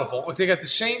 palatable. Look, they got the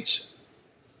Saints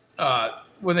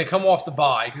when they come off the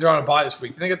bye, because they're on a bye this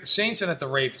week. Then they got the Saints and at the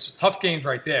Ravens. So tough games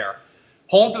right there.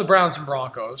 Home to the Browns and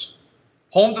Broncos.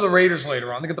 Home to the Raiders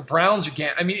later on. They got the Browns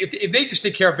again. I mean, if they just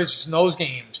take care of business in those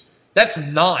games, that's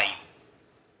 9.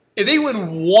 If they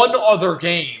win one other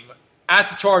game at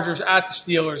the Chargers, at the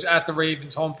Steelers, at the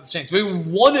Ravens, home to the Saints, if they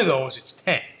win one of those, it's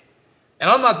 10. And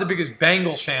I'm not the biggest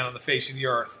Bengals fan on the face of the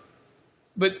earth,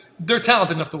 but they're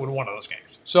talented enough to win one of those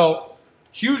games. So,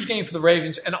 huge game for the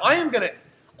Ravens, and I'm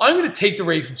gonna take the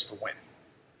Ravens to win.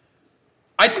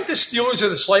 I think the Steelers are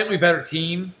the slightly better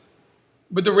team,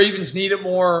 but the Ravens need it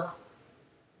more.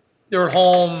 They're at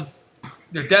home.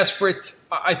 They're desperate.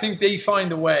 I think they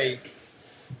find a way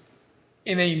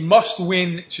in a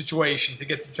must-win situation to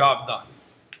get the job done.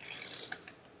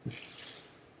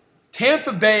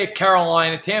 Tampa Bay at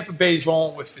Carolina. Tampa Bay's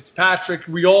rolling with Fitzpatrick.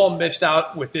 We all missed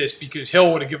out with this because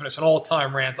Hill would have given us an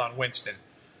all-time rant on Winston.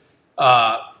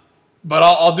 But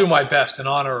I'll do my best in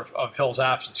honor of Hill's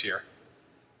absence here.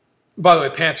 By the way,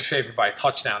 Panthers favored by a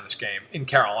touchdown this game in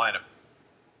Carolina.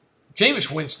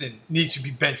 Jameis Winston needs to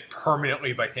be benched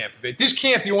permanently by Tampa Bay. This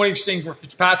can't be one of these things where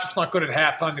Fitzpatrick's not good at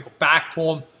halftime. They go back to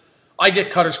him. I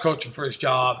get Cutter's coaching for his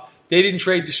job. They didn't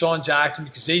trade Deshaun Jackson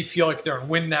because they feel like they're in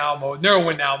win-now mode. They're in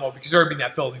win-now mode because everybody in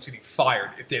that building's getting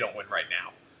fired if they don't win right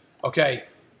now. Okay?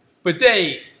 But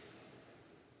they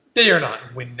are not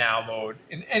in win-now mode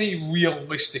in any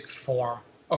realistic form.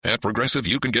 Okay. At Progressive,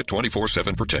 you can get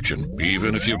 24/7 protection,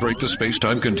 even if you break the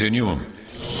space-time continuum.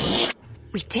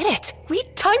 We did it! We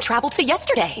time traveled to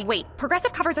yesterday! Wait,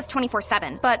 Progressive covers us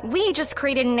 24/7, but we just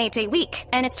created an 8-day week,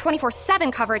 and it's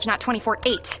 24/7 coverage, not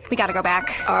 24/8. We gotta go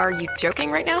back. Are you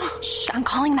joking right now? Shh, I'm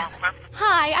calling them.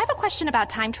 Hi, I have a question about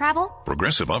time travel.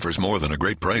 Progressive offers more than a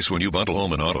great price when you bundle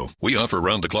home and auto. We offer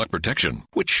round-the-clock protection,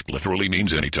 which literally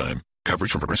means anytime.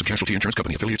 Coverage from Progressive Casualty Insurance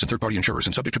Company, affiliates, and third-party insurers,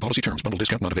 and subject to policy terms. Bundle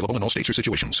discount not available in all states or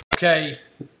situations. Okay,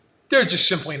 they're just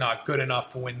simply not good enough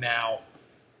to win now.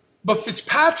 But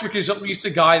Fitzpatrick is at least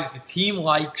a guy that the team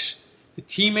likes, the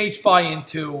teammates buy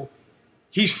into.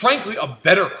 He's frankly a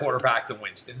better quarterback than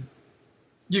Winston.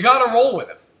 You got to roll with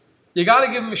him. You got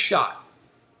to give him a shot.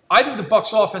 I think the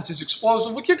Bucs offense is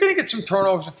explosive. Look, you're going to get some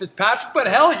turnovers with Fitzpatrick, but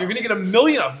hell, you're going to get a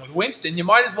million of them with Winston. You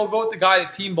might as well go with the guy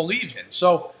the team believes in.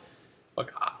 So,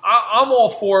 look, I'm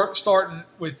all for starting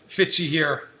with Fitzy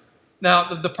here. Now,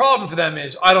 the problem for them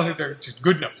is I don't think they're just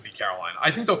good enough to beat Carolina.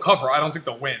 I think they'll cover. I don't think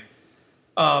they'll win.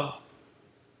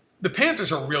 The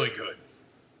Panthers are really good.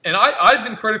 And I've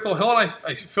been critical. Hill and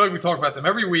I feel like we talk about them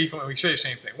every week when we say the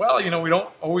same thing. Well, we don't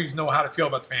always know how to feel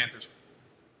about the Panthers.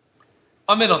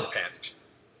 I'm in on the Panthers.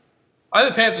 I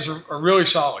think the Panthers are really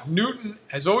solid. Newton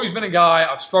has always been a guy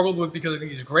I've struggled with because I think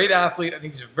he's a great athlete. I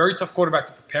think he's a very tough quarterback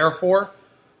to prepare for.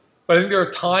 But I think there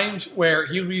are times where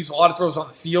he leaves a lot of throws on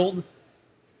the field.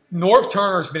 Norv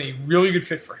Turner has been a really good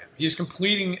fit for him. He is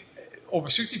completing over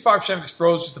 65% of his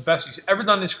throws, is the best he's ever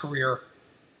done in his career.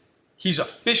 He's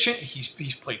efficient.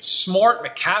 He's played smart.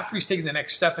 McCaffrey's taken the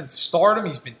next step into stardom.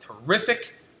 He's been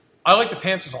terrific. I like the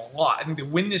Panthers a lot. I think they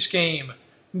win this game. I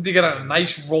think they get on a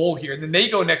nice roll here. And then they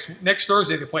go next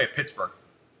Thursday, they play at Pittsburgh.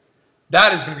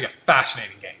 That is going to be a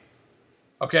fascinating game.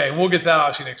 Okay, and we'll get to that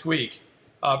obviously next week.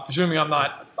 Presuming I'm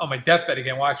not on my deathbed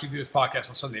again, we'll actually do this podcast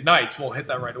on Sunday nights. We'll hit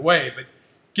that right away. But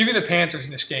give me the Panthers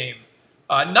in this game.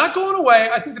 Not going away.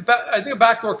 I think a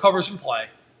backdoor cover's in play.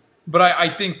 But I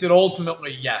think that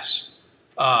ultimately, yes,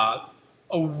 a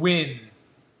win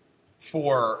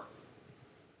for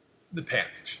the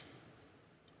Panthers.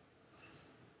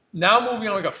 Now moving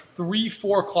on, we got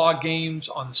 3-4 o'clock games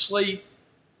on the slate.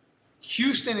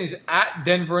 Houston is at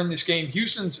Denver in this game.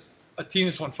 Houston's a team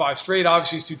that's won 5 straight.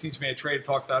 Obviously, these two teams made a trade.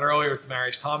 Talked about earlier with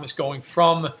Demaryius Thomas going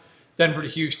from Denver to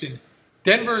Houston.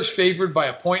 Denver is favored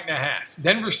by 1.5.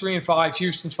 Denver's 3-5.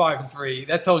 Houston's 5-3.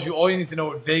 That tells you all you need to know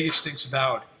what Vegas thinks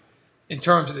about in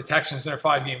terms of the Texans and their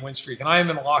 5-game win streak. And I am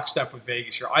in lockstep with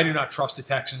Vegas here. I do not trust the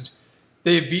Texans.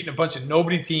 They have beaten a bunch of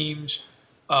nobody teams.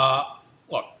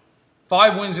 Look,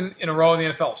 5 wins in a row in the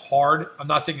NFL is hard. I'm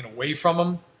not taking it away from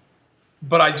them.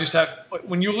 But I just have,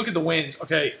 when you look at the wins,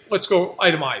 okay, let's go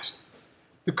itemized.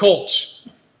 The Colts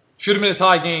should have been a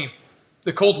tie game.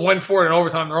 The Colts went for it in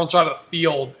overtime, their own side of the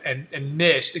field, and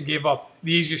missed and gave up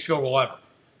the easiest field goal ever.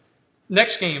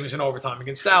 Next game is in overtime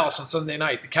against Dallas on Sunday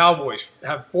night. The Cowboys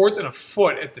have 4th and a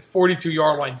foot at the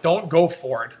 42-yard line. Don't go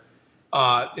for it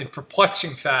in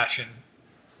perplexing fashion.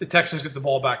 The Texans get the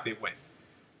ball back, they win.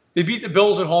 They beat the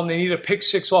Bills at home. They need a pick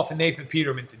 6 off of Nathan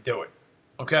Peterman to do it.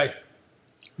 Okay?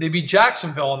 They beat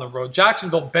Jacksonville on the road.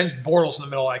 Jacksonville benched Bortles in the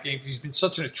middle of that game because he's been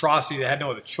such an atrocity they had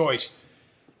no other choice.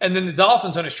 And then the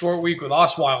Dolphins on a short week with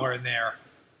Osweiler in there.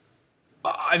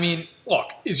 I mean,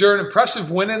 look, is there an impressive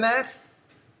win in that?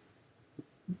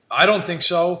 I don't think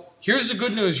so. Here's the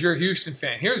good news. You're a Houston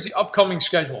fan. Here's the upcoming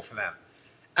schedule for them.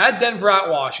 At Denver, at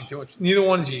Washington, which neither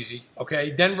one is easy. Okay,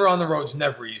 Denver on the road is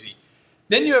never easy.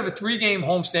 Then you have a 3-game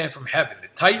homestand from heaven. The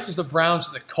Titans, the Browns,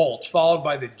 and the Colts, followed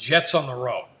by the Jets on the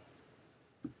road.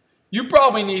 You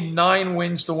probably need 9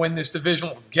 wins to win this division.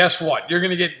 Well, guess what? You're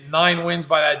going to get 9 wins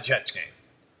by that Jets game.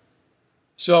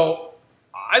 So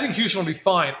I think Houston will be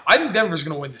fine. I think Denver's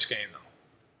going to win this game, though.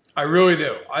 I really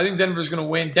do. I think Denver's going to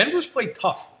win. Denver's played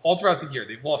tough all throughout the year.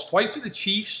 They've lost twice to the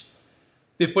Chiefs.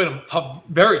 They've played them tough,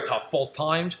 very tough both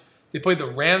times. They played the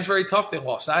Rams very tough. They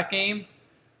lost that game.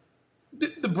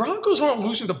 The Broncos aren't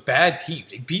losing to bad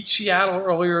teams. They beat Seattle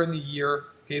earlier in the year.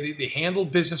 Okay, they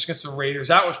handled business against the Raiders.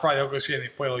 That was probably the ugliest game they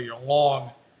played all year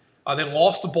long. They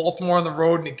lost to Baltimore on the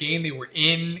road in a game they were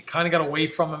in. Kind of got away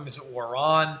from them as it wore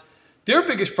on. Their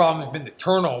biggest problem has been the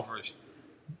turnovers.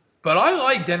 But I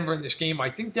like Denver in this game.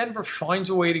 I think Denver finds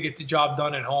a way to get the job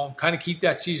done at home, kind of keep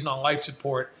that season on life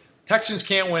support. Texans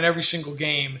can't win every single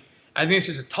game. I think this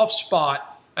is a tough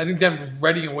spot. I think Denver's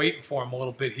ready and waiting for them a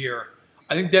little bit here.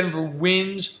 I think Denver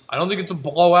wins. I don't think it's a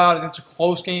blowout. I think it's a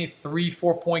close game,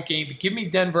 3-4 point game. But give me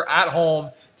Denver at home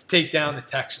to take down the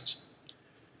Texans.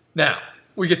 Now,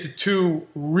 we get to 2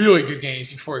 really good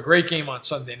games before a great game on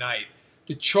Sunday night.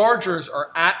 The Chargers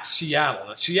are at Seattle.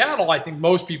 Now, Seattle, I think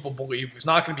most people believe, is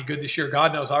not going to be good this year.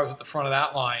 God knows I was at the front of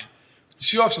that line. But the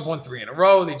Seahawks have won 3 in a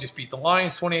row. They just beat the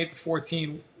Lions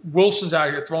 28-14. Wilson's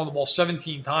out here throwing the ball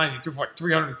 17 times. He threw for like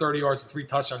 330 yards and 3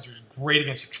 touchdowns. He was great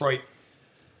against Detroit.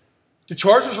 The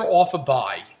Chargers are off a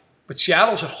bye, but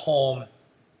Seattle's at home.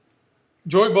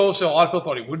 Joey Bosa, a lot of people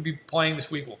thought he would be playing this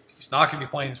week. Well, he's not going to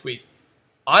be playing this week.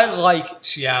 I like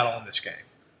Seattle in this game.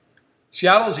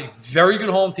 Seattle is a very good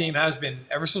home team, has been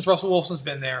ever since Russell Wilson's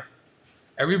been there.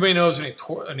 Everybody knows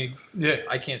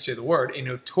I can't say the word, a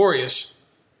notorious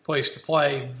place to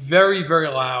play. Very, very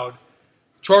loud.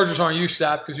 Chargers aren't used to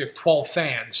that because you have 12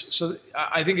 fans. So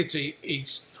I think it's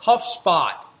a tough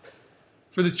spot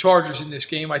for the Chargers in this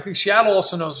game. I think Seattle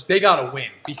also knows they got to win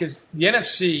because the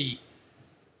NFC,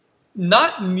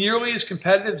 not nearly as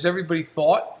competitive as everybody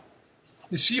thought.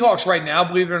 The Seahawks right now,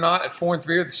 believe it or not, at 4-3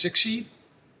 are the 6th seed.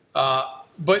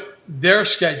 But their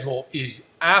schedule is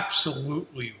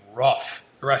absolutely rough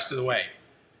the rest of the way.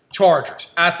 Chargers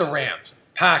at the Rams,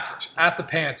 Packers at the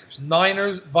Panthers,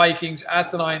 Niners, Vikings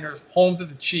at the Niners, home to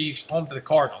the Chiefs, home to the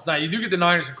Cardinals. Now, you do get the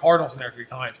Niners and Cardinals in there 3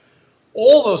 times.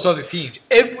 All those other teams,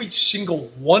 every single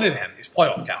one of them is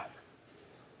playoff caliber.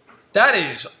 That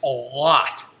is a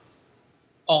lot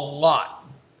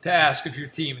to ask of your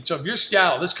team. And so if you're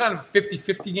Seattle, this kind of a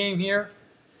 50-50 game here,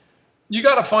 you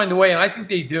got to find a way, and I think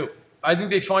they do. I think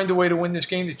they find a way to win this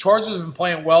game. The Chargers have been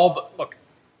playing well, but look,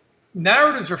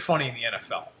 narratives are funny in the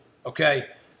NFL, okay?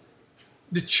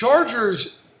 The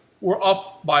Chargers were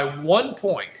up by 1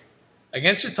 point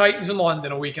against the Titans in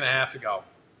London a week and a half ago,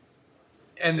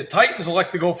 and the Titans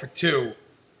elect to go for 2.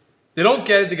 They don't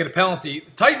get it. They get a penalty.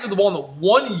 The Titans have the ball on the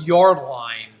 1 yard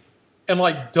line and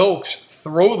like dopes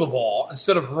throw the ball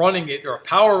instead of running it. They're a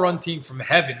power run team from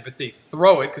heaven, but they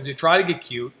throw it because they try to get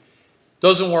cute.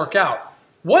 Doesn't work out.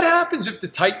 What happens if the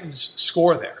Titans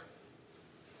score there?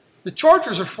 The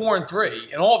Chargers are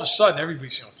 4-3, and all of a sudden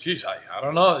everybody's saying, geez, I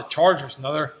don't know. The Chargers,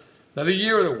 another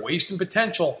year, they're wasting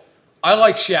potential. I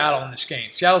like Seattle in this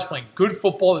game. Seattle's playing good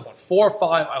football. They've won 4 or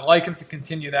 5. I like them to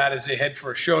continue that as they head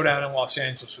for a showdown in Los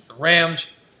Angeles with the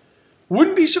Rams.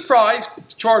 Wouldn't be surprised if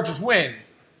the Chargers win,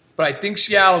 but I think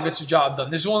Seattle gets the job done.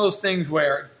 This is one of those things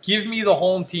where give me the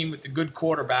home team with the good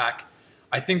quarterback.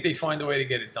 I think they find a way to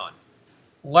get it done.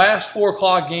 Last 4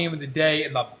 o'clock game of the day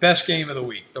and the best game of the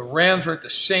week. The Rams are at the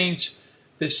Saints.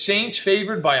 The Saints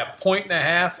favored by 1.5 points.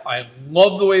 I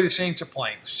love the way the Saints are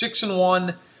playing.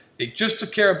 6-1. They just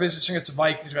took care of business against the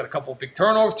Vikings. Got a couple of big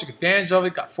turnovers, took advantage of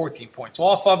it, got 14 points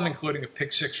off of them, including a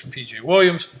pick 6 from P.J.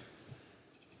 Williams.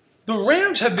 The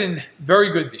Rams have been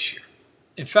very good this year.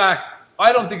 In fact,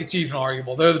 I don't think it's even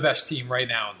arguable. They're the best team right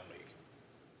now in the league.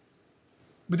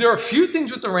 But there are a few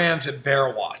things with the Rams that bear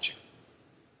watching.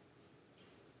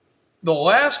 The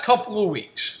last couple of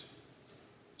weeks,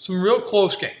 some real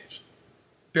close games.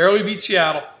 Barely beat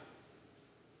Seattle.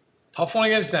 Tough one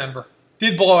against Denver.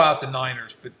 Did blow out the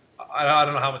Niners, but I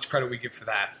don't know how much credit we give for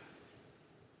that.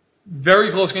 Very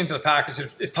close game to the Packers.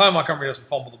 If Ty Montgomery doesn't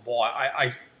fumble the ball,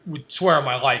 I would swear on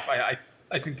my life,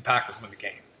 I think the Packers win the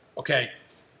game. Okay?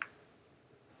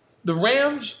 The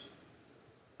Rams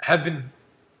have been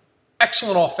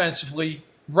excellent offensively,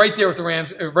 right there with the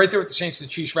Rams, right there with the Saints and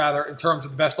the Chiefs, rather, in terms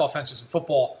of the best offenses in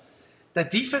football.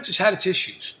 That defense has had its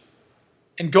issues.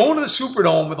 And going to the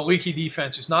Superdome with a leaky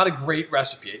defense is not a great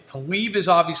recipe. Talib is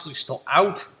obviously still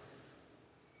out.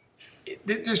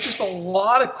 There's just a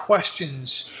lot of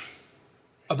questions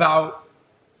about,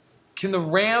 can the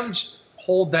Rams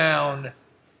hold down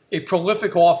a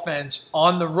prolific offense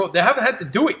on the road? They haven't had to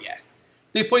do it yet.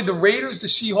 They played the Raiders, the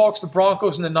Seahawks, the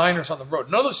Broncos, and the Niners on the road.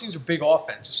 None of those teams are big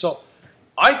offenses. So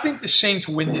I think the Saints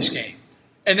win this game.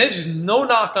 And this is no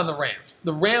knock on the Rams.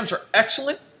 The Rams are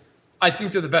excellent. I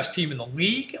think they're the best team in the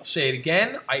league. I'll say it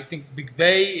again. I think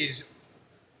McVay is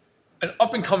an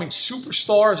up-and-coming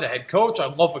superstar as a head coach. I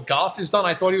love what Goff has done.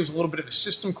 I thought he was a little bit of a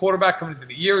system quarterback coming into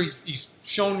the year. He's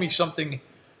shown me something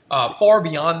far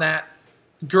beyond that.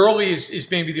 Gurley is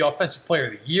maybe the offensive player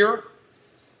of the year.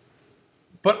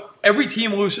 But every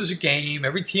team loses a game.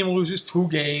 Every team loses 2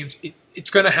 games.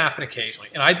 It's going to happen occasionally.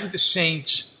 And I think the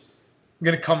Saints are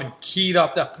going to come and keyed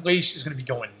up. That place is going to be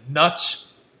going nuts.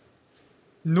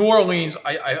 New Orleans,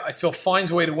 I feel,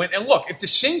 finds a way to win. And look, if the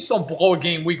Saints don't blow a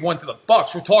game week 1 to the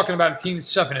Bucs, we're talking about a team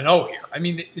that's 7-0 here. I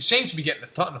mean, the Saints will be getting a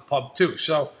ton in the pub too.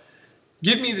 So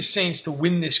give me the Saints to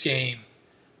win this game.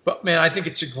 But, man, I think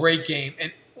it's a great game.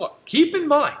 And, look, keep in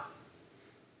mind,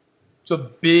 it's a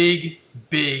big,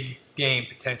 big game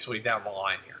potentially down the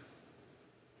line here.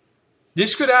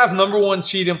 This could have number 1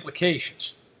 seed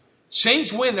implications.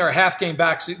 Saints win, they're a half game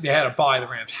back. They had a bye. The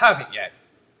Rams haven't yet.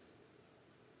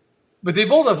 But they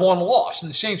both have 1 loss, and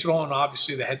the Saints would own,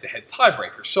 obviously, the head-to-head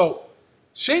tiebreaker. So,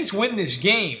 Saints win this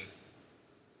game.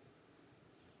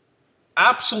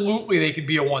 Absolutely, they could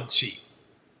be a 1 seed.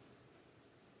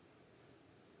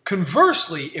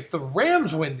 Conversely, if the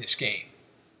Rams win this game,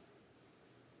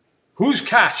 who's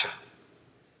catching?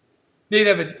 They'd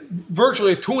have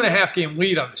virtually a 2.5 game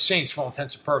lead on the Saints for all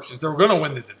intents and purposes. They're going to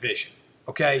win the division,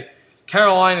 okay?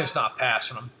 Carolina's not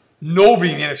passing them.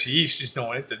 Nobody in the NFC East is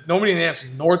doing it. Nobody in the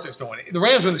NFC North is doing it. The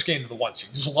Rams win this game to the 1 seed.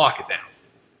 Just lock it down.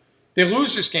 They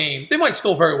lose this game. They might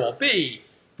still very well be,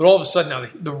 but all of a sudden now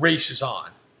the race is on.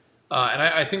 And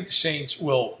I think the Saints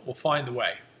will find a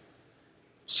way.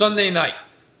 Sunday night,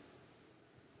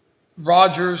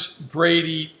 Rodgers,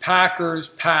 Brady, Packers,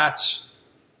 Pats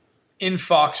in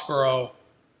Foxborough.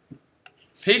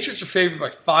 Patriots are favored by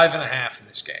 5.5 in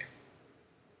this game.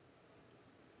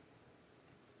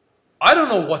 I don't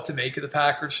know what to make of the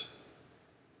Packers.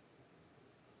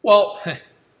 Well,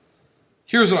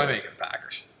 here's what I make of the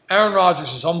Packers. Aaron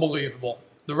Rodgers is unbelievable.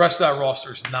 The rest of that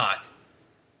roster is not.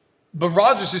 But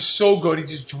Rodgers is so good, he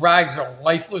just drags a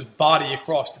lifeless body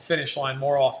across the finish line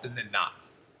more often than not.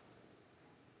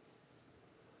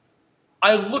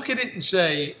 I look at it and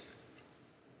say,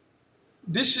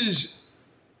 this is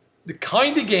the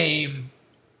kind of game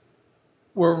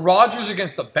where Rodgers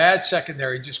against a bad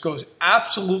secondary just goes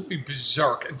absolutely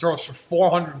berserk and throws for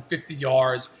 450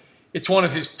 yards. It's one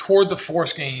of his toward the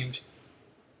force games.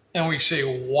 And we say,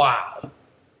 wow.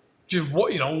 Just,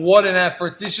 what an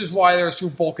effort. This is why they're a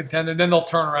Super Bowl contender. Then they'll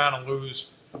turn around and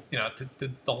lose, to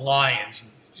the Lions.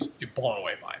 And just get blown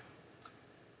away by it.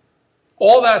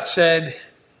 All that said,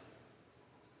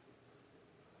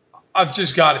 I've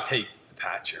just got to take the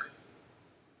Pats here.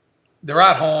 They're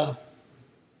at home.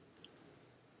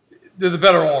 They're the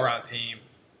better all-around team.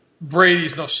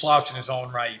 Brady's no slouch in his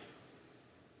own right.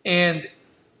 And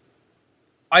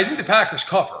I think the Packers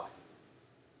cover.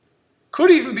 Could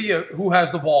even be a who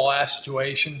has the ball last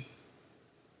situation.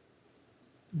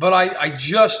 But I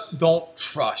just don't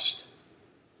trust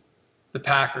the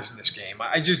Packers in this game.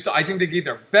 I think they gave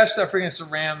their best effort against the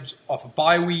Rams off a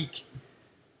bye week.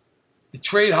 They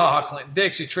trade HaHa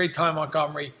Clinton-Dix. They trade Ty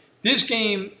Montgomery. This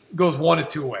game goes 1 of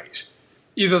 2 ways.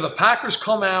 Either the Packers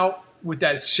come out with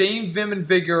that same vim and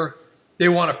vigor. They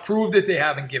want to prove that they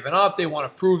haven't given up. They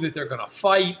want to prove that they're going to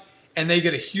fight. And they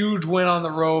get a huge win on the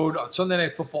road on Sunday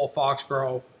Night Football,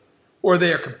 Foxborough. Or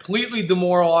they are completely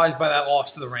demoralized by that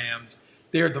loss to the Rams.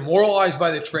 They are demoralized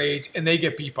by the trades, and they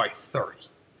get beat by 30.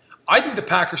 I think the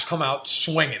Packers come out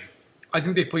swinging. I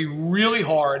think they play really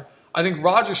hard. I think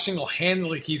Rodgers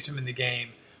single-handedly keeps them in the game.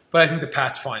 But I think the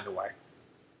Pats find a way.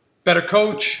 Better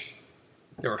coach.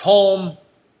 They're at home.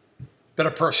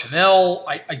 Better personnel.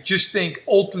 I just think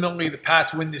ultimately the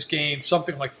Pats win this game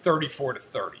something like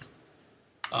 34-30.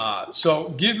 So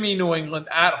give me New England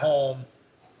at home,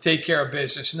 take care of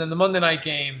business. And then the Monday night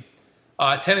game,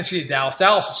 Tennessee at Dallas.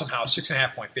 Dallas is somehow a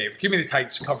 6.5-point favorite. Give me the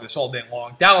Titans to cover this all day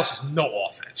long. Dallas has no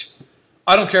offense.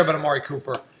 I don't care about Amari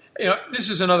Cooper. This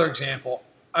is another example.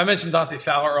 I mentioned Dante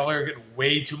Fowler earlier getting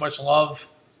way too much love.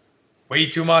 Way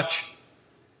too much.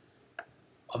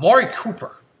 Amari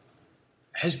Cooper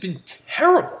has been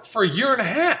terrible for a year and a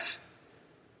half.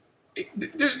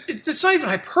 It's not even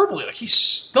hyperbole. Like, he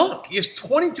stunk. He has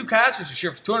 22 catches this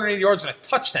year for 280 yards and a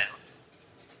touchdown.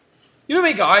 You know how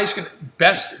many guys can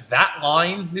best that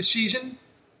line this season?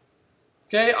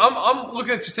 Okay, I'm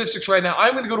looking at statistics right now.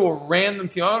 I'm going to go to a random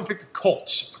team. I'm going to pick the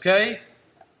Colts, okay?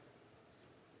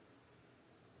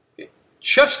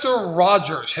 Chester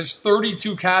Rogers has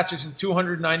 32 catches and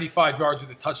 295 yards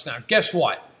with a touchdown. Guess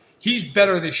what? He's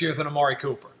better this year than Amari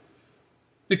Cooper.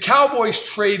 The Cowboys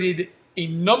traded a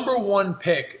number 1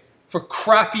 pick for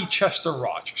crappy Chester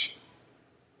Rogers.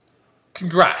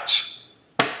 Congrats.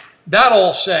 That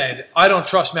all said, I don't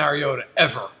trust Mariota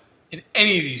ever in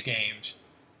any of these games.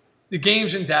 The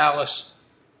games in Dallas,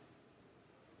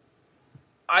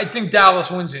 I think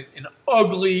Dallas wins it. An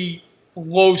ugly,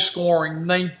 low-scoring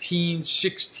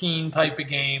 19-16 type of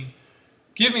game.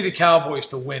 Give me the Cowboys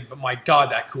to win, but my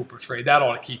God, that Cooper trade, that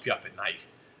ought to keep you up at night.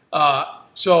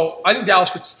 So I think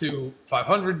Dallas gets to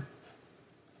 500,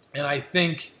 and I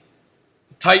think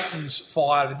the Titans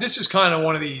fall out of it. This is kind of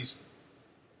one of these,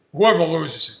 whoever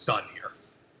loses is done here.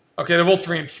 Okay, they're both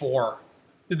 3-4.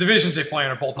 The divisions they play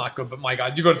in are both not good, but my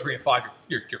God, you go to 3-5,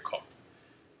 you're cooked.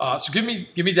 So give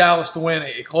me Dallas to win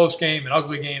a close game, an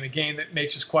ugly game, a game that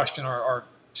makes us question our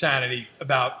sanity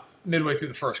about midway through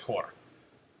the first quarter.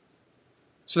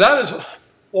 So that is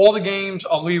all the games.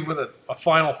 I'll leave with a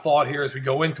final thought here as we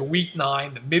go into Week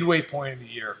 9, the midway point of the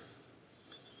year.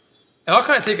 And I'll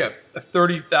kind of take a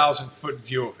 30,000-foot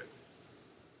view of it.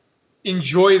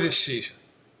 Enjoy this season.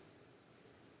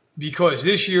 Because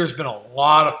this year has been a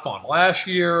lot of fun. Last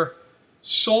year,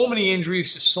 so many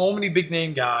injuries to so many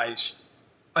big-name guys.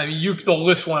 I mean, the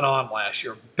list went on last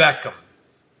year. Beckham,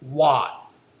 Watt,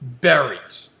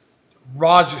 Berries.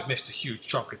 Rodgers missed a huge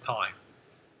chunk of time.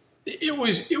 It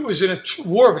was a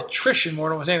war of attrition more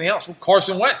than it was anything else.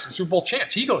 Carson Wentz, the Super Bowl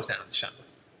champs, he goes down in December.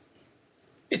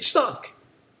 It stunk.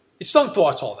 It stunk to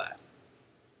watch all that.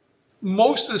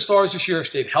 Most of the stars this year have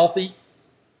stayed healthy.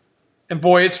 And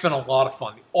boy, it's been a lot of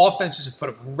fun. The offenses have put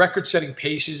up record-setting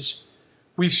paces.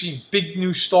 We've seen big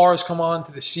new stars come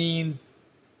onto the scene.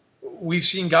 We've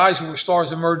seen guys who were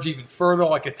stars emerge even further,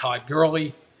 like a Todd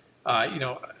Gurley.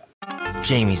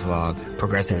 Jamie's log.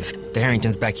 Progressive. The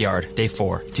Harrington's backyard. Day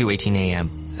 4, 2:18 a.m.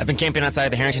 I've been camping outside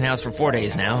the Harrington house for 4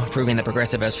 days now, proving that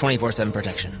Progressive has 24/7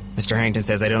 protection. Mr. Harrington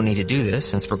says I don't need to do this,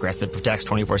 since Progressive protects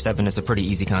 24/7 is a pretty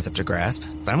easy concept to grasp,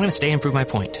 but I'm going to stay and prove my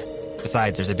point.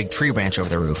 Besides, there's a big tree branch over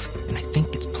the roof, and I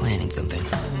think it's planning something.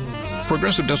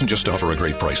 Progressive doesn't just offer a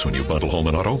great price when you bundle home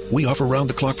and auto. We offer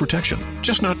round-the-clock protection,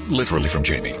 just not literally from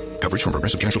Jamie. Coverage from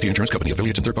Progressive Casualty Insurance Company,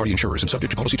 affiliates, and third-party insurers, and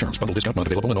subject to policy terms. Bundle discount not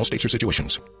available in all states or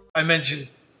situations. I mentioned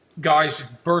guys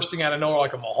just bursting out of nowhere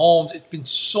like a Mahomes. It's been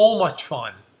so much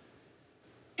fun.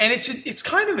 And it's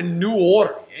kind of a new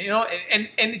order, and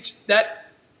it's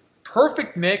that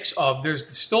perfect mix of there's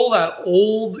still that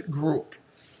old group.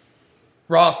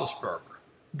 Roethlisberger,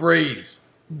 Brady,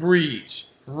 Breeze,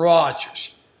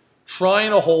 Rodgers,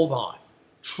 trying to hold on,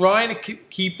 trying to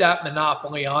keep that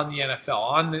monopoly on the NFL,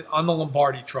 on the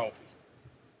Lombardi Trophy.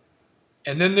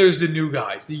 And then there's the new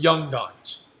guys, the young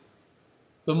guns,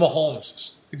 the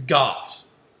Mahomeses, the Goffs,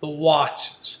 the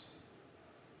Watsons.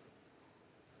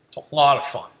 It's a lot of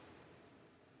fun.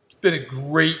 It's been a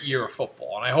great year of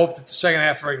football, and I hope that the second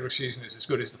half of the regular season is as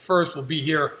good as the first. We'll be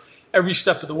here every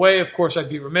step of the way. Of course, I'd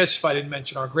be remiss if I didn't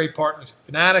mention our great partners at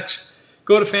Fanatics.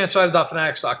 Go to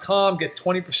fansided.fanatics.com. Get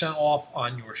 20% off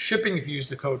on your shipping if you use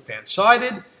the code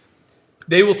FANSIDED.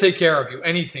 They will take care of you.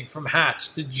 Anything from hats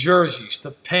to jerseys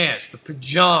to pants to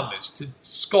pajamas to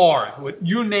scarves.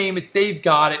 You name it, they've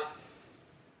got it.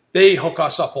 They hook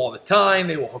us up all the time.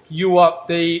 They will hook you up.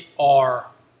 They are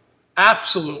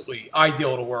absolutely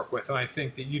ideal to work with, and I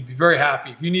think that you'd be very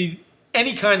happy. If you need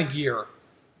any kind of gear,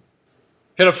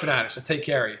 hit up Fanatics. They'll take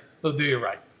care of you. They'll do you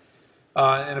right.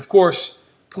 And, of course,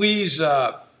 please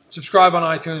subscribe on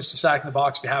iTunes to Sack in the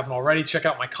Box if you haven't already. Check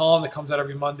out my column that comes out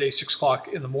every Monday, 6 o'clock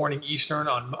in the morning Eastern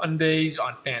on Mondays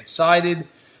on Fansided.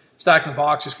 Stack in the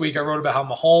Box this week, I wrote about how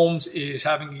Mahomes is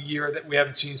having a year that we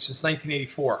haven't seen since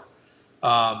 1984.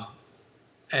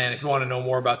 And if you want to know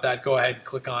more about that, go ahead and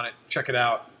click on it. Check it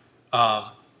out.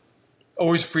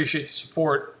 Always appreciate the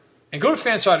support. And go to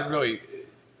Fansided, really.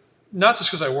 Not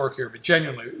just because I work here, but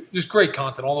genuinely, just great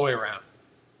content all the way around.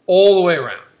 All the way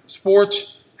around.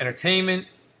 Sports, entertainment,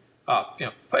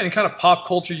 any kind of pop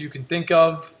culture you can think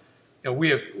of. We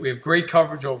have great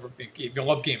coverage over. If you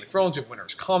love Game of Thrones, we have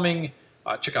Winter's Coming.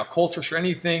 Check out Cultures for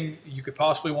anything you could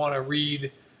possibly want to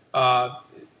read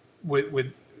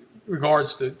with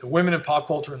regards to the women in pop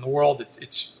culture in the world.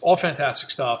 It's all fantastic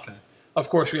stuff. And, of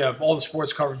course, we have all the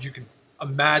sports coverage you can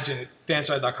imagine at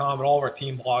fanside.com and all of our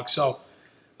team blogs. So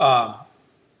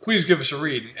please give us a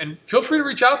read. And feel free to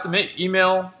reach out to me.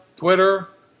 Email, Twitter,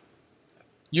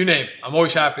 you name it. I'm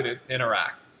always happy to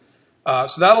interact.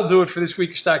 So that'll do it for this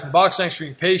week of Stacking the Box. Thanks for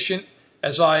being patient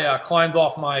as I climbed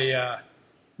off my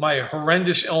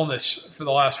horrendous illness for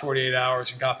the last 48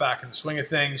 hours and got back in the swing of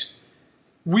things.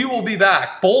 We will be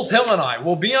back. Both Hill and I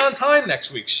will be on time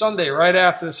next week, Sunday, right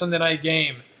after the Sunday night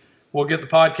game. We'll get the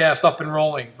podcast up and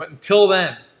rolling. But until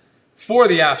then, for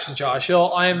the absent Josh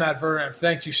Hill, I am Matt Verderame.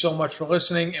 Thank you so much for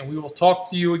listening, and we will talk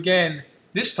to you again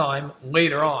this time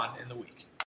later on in the week.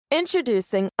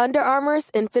 Introducing Under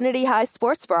Armour's Infinity High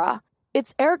Sports Bra.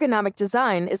 Its ergonomic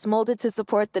design is molded to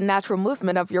support the natural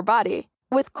movement of your body.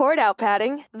 With cord-out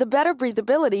padding, the better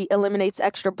breathability eliminates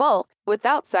extra bulk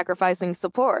without sacrificing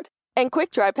support. And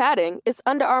quick-dry padding is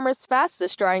Under Armour's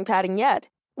fastest-drying padding yet.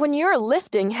 When you're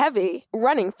lifting heavy,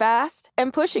 running fast,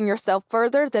 and pushing yourself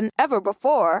further than ever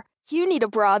before, you need a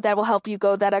bra that will help you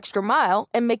go that extra mile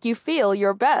and make you feel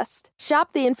your best.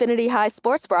 Shop the Infinity High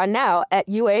Sports Bra now at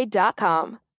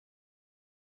UA.com.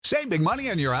 Save big money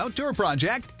on your outdoor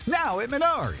project now at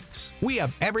Menards. We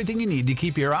have everything you need to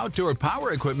keep your outdoor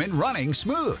power equipment running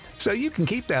smooth so you can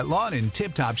keep that lawn in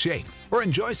tip-top shape or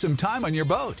enjoy some time on your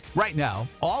boat. Right now,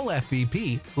 all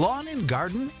FVP, lawn and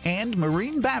garden, and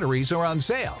marine batteries are on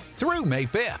sale through May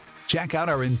 5th. Check out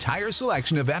our entire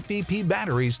selection of FVP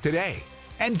batteries today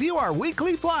and view our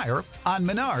weekly flyer on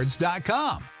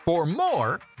Menards.com for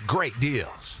more great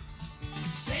deals.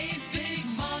 Save big